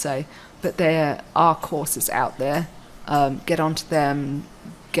have to say, but there are courses out there. Get onto them,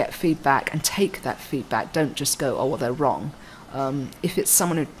 get feedback, and take that feedback. Don't just go, oh, well, they're wrong. If it's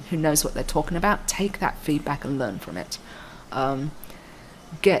someone who knows what they're talking about, take that feedback and learn from it.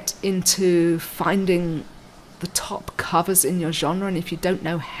 Get into finding the top covers in your genre, and if you don't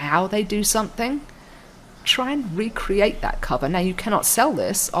know how they do something, try and recreate that cover. Now, you cannot sell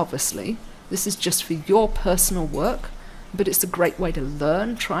this, obviously. This is just for your personal work, but it's a great way to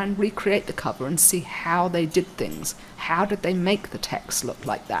learn. Try and recreate the cover and see how they did things. How did they make the text look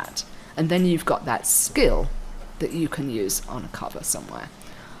like that? And then you've got that skill that you can use on a cover somewhere.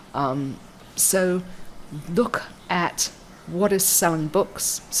 So look at what is selling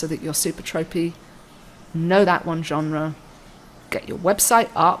books so that you're super tropey. Know that one genre. Get your website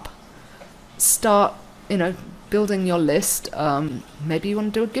up. Start, building your list. Maybe you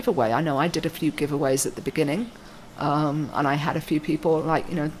want to do a giveaway. I know I did a few giveaways at the beginning, and I had a few people like,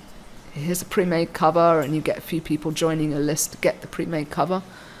 here's a pre-made cover, and you get a few people joining a list to get the pre-made cover,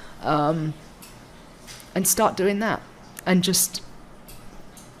 and start doing that, and just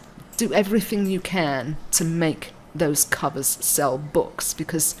do everything you can to make those covers sell books,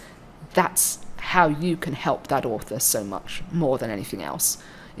 because that's how you can help that author so much more than anything else.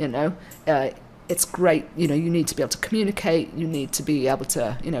 It's great, you need to be able to communicate, you need to be able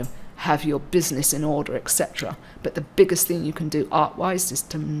to, have your business in order, etc. But the biggest thing you can do art-wise is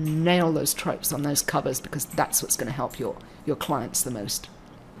to nail those tropes on those covers, because that's what's going to help your clients the most.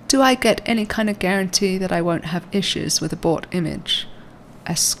 Do I get any kind of guarantee that I won't have issues with a bought image?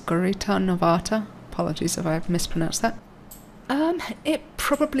 Escorita novata? Apologies if I've mispronounced that. It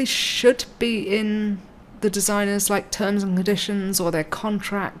probably should be in the designer's terms and conditions or their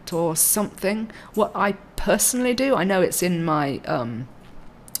contract or something. What I personally do, I know it's in my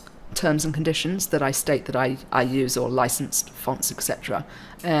terms and conditions that I state that I use or licensed fonts, etc.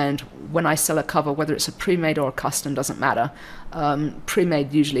 And when I sell a cover, whether it's a pre-made or a custom, doesn't matter.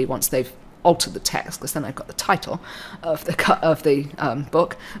 Pre-made usually, once they've altered the text, because then I've got the title of the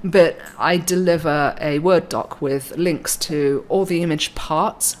book, but I deliver a Word doc with links to all the image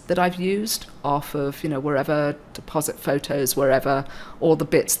parts that I've used off of, wherever, deposit photos, wherever, all the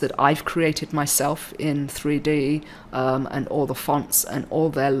bits that I've created myself in 3D, and all the fonts and all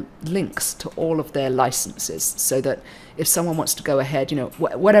their links to all of their licenses, so that if someone wants to go ahead,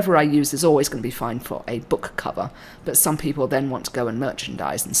 whatever I use is always going to be fine for a book cover, but some people then want to go and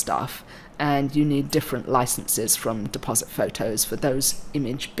merchandise and stuff, and you need different licenses from deposit photos for those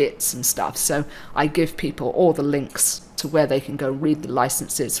image bits and stuff. So I give people all the links to where they can go read the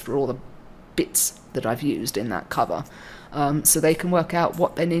licenses for all the bits that I've used in that cover, so they can work out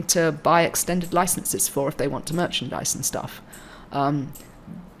what they need to buy extended licenses for if they want to merchandise and stuff.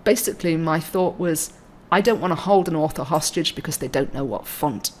 Basically, my thought was, I don't want to hold an author hostage because they don't know what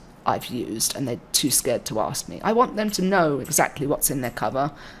font I've used and they're too scared to ask me. I want them to know exactly what's in their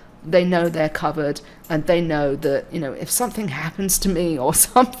cover. They know they're covered, and they know that, if something happens to me or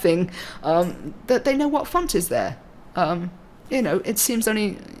something, that they know what font is there. It seems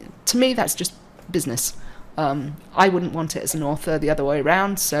only, to me, that's just business. I wouldn't want it as an author the other way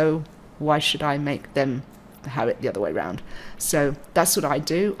around, so why should I make them have it the other way around? So that's what I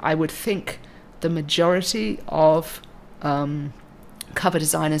do. I would think the majority of cover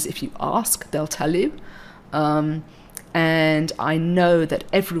designers, if you ask, they'll tell you. And I know that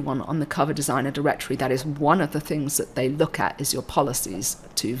everyone on the cover designer directory, that is one of the things that they look at, is your policies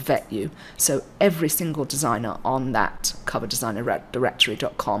to vet you. So every single designer on that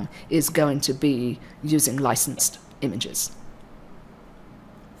coverdesignerdirectory.com is going to be using licensed images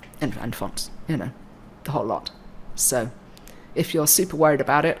and fonts, you know, the whole lot. So if you're super worried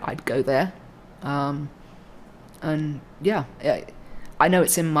about it, I'd go there. And yeah, I know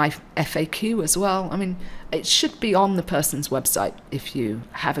it's in my FAQ as well. I mean, it should be on the person's website. If you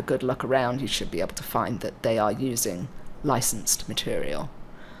have a good look around, you should be able to find that they are using licensed material.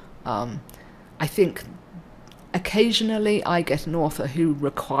 I think occasionally I get an author who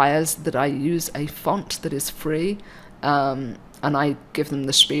requires that I use a font that is free, and I give them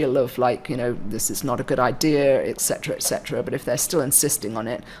the spiel of, like, you know, this is not a good idea, etc., etc. But if they're still insisting on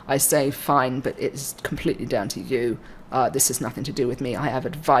it, I say, fine, but it's completely down to you. This has nothing to do with me. I have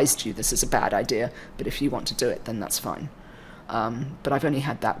advised you this is a bad idea, but if you want to do it, then that's fine. But I've only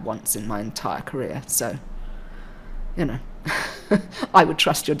had that once in my entire career, so, you know, I would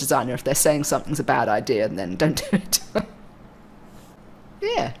trust your designer. If they're saying something's a bad idea, then don't do it.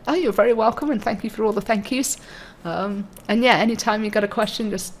 Yeah, oh, you're very welcome, and thank you for all the thank yous. And yeah, anytime you got a question,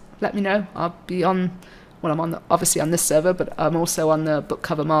 just let me know. I'll be on, well, I'm on obviously on this server, but I'm also on the book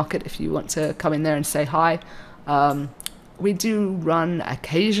cover market if you want to come in there and say hi. We do run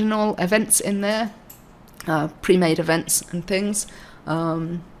occasional events in there, pre-made events and things,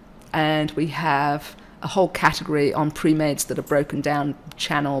 and we have a whole category on pre-mades that are broken down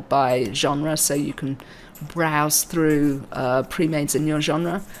channel by genre, so you can browse through pre-mades in your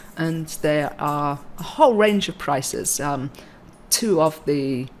genre, and there are a whole range of prices. Two of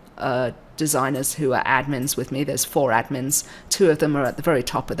the designers who are admins with me, there's 4 admins, 2 of them are at the very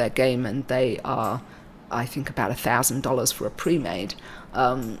top of their game, and they are, I think, about $1,000 for a pre-made.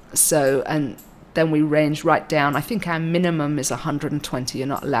 So, and then we range right down. I think our minimum is 120. You're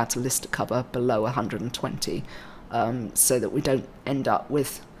not allowed to list a cover below 120, so that we don't end up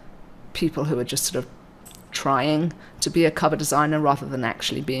with people who are just sort of trying to be a cover designer rather than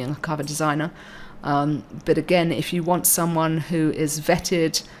actually being a cover designer. But again, if you want someone who is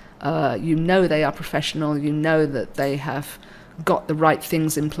vetted, you know they are professional, you know that they have got the right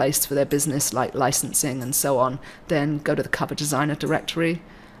things in place for their business, like licensing and so on, then go to the cover designer directory.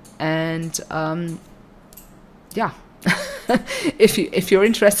 And yeah, if you're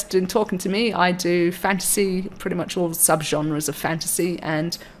interested in talking to me, I do fantasy, pretty much all subgenres of fantasy,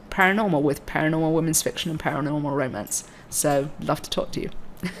 and paranormal, with paranormal women's fiction and paranormal romance. So love to talk to you.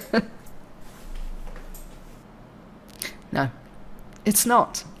 No, it's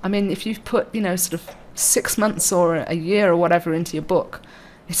not. I mean, if you've put, you know, sort of 6 months or a year or whatever into your book,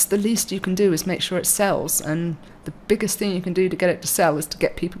 it's the least you can do is make sure it sells. And the biggest thing you can do to get it to sell is to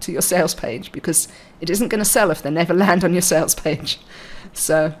get people to your sales page, because it isn't going to sell if they never land on your sales page.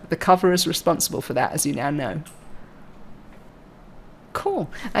 So the cover is responsible for that, as you now know. Cool.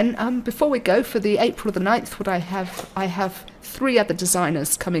 And before we go, for the April the 9th, what I have 3 other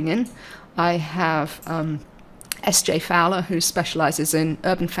designers coming in. I have S.J. Fowler, who specializes in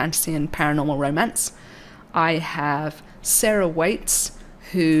urban fantasy and paranormal romance. I have Sarah Waits,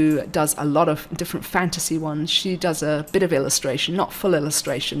 who does a lot of different fantasy ones. She does a bit of illustration, not full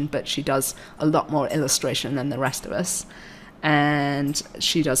illustration, but she does a lot more illustration than the rest of us. And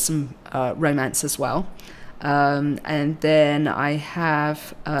she does some romance as well. And then I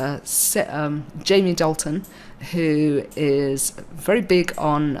have Jamie Dalton, who is very big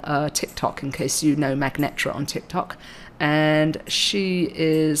on TikTok, in case you know Magnetra on TikTok. And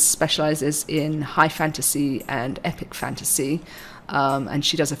she specializes in high fantasy and epic fantasy, and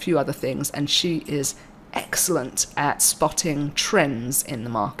she does a few other things, and she is excellent at spotting trends in the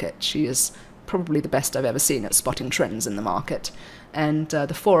market. She is probably the best I've ever seen at spotting trends in the market. And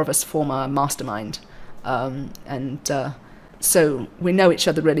the 4 of us form a mastermind. So we know each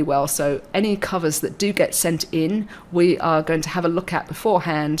other really well, so any covers that do get sent in, we are going to have a look at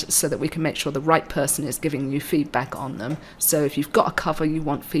beforehand so that we can make sure the right person is giving you feedback on them. So if you've got a cover you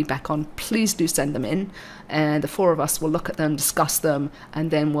want feedback on, please do send them in, and the 4 of us will look at them, discuss them, and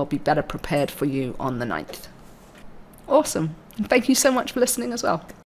then we'll be better prepared for you on the 9th. Awesome. And thank you so much for listening as well.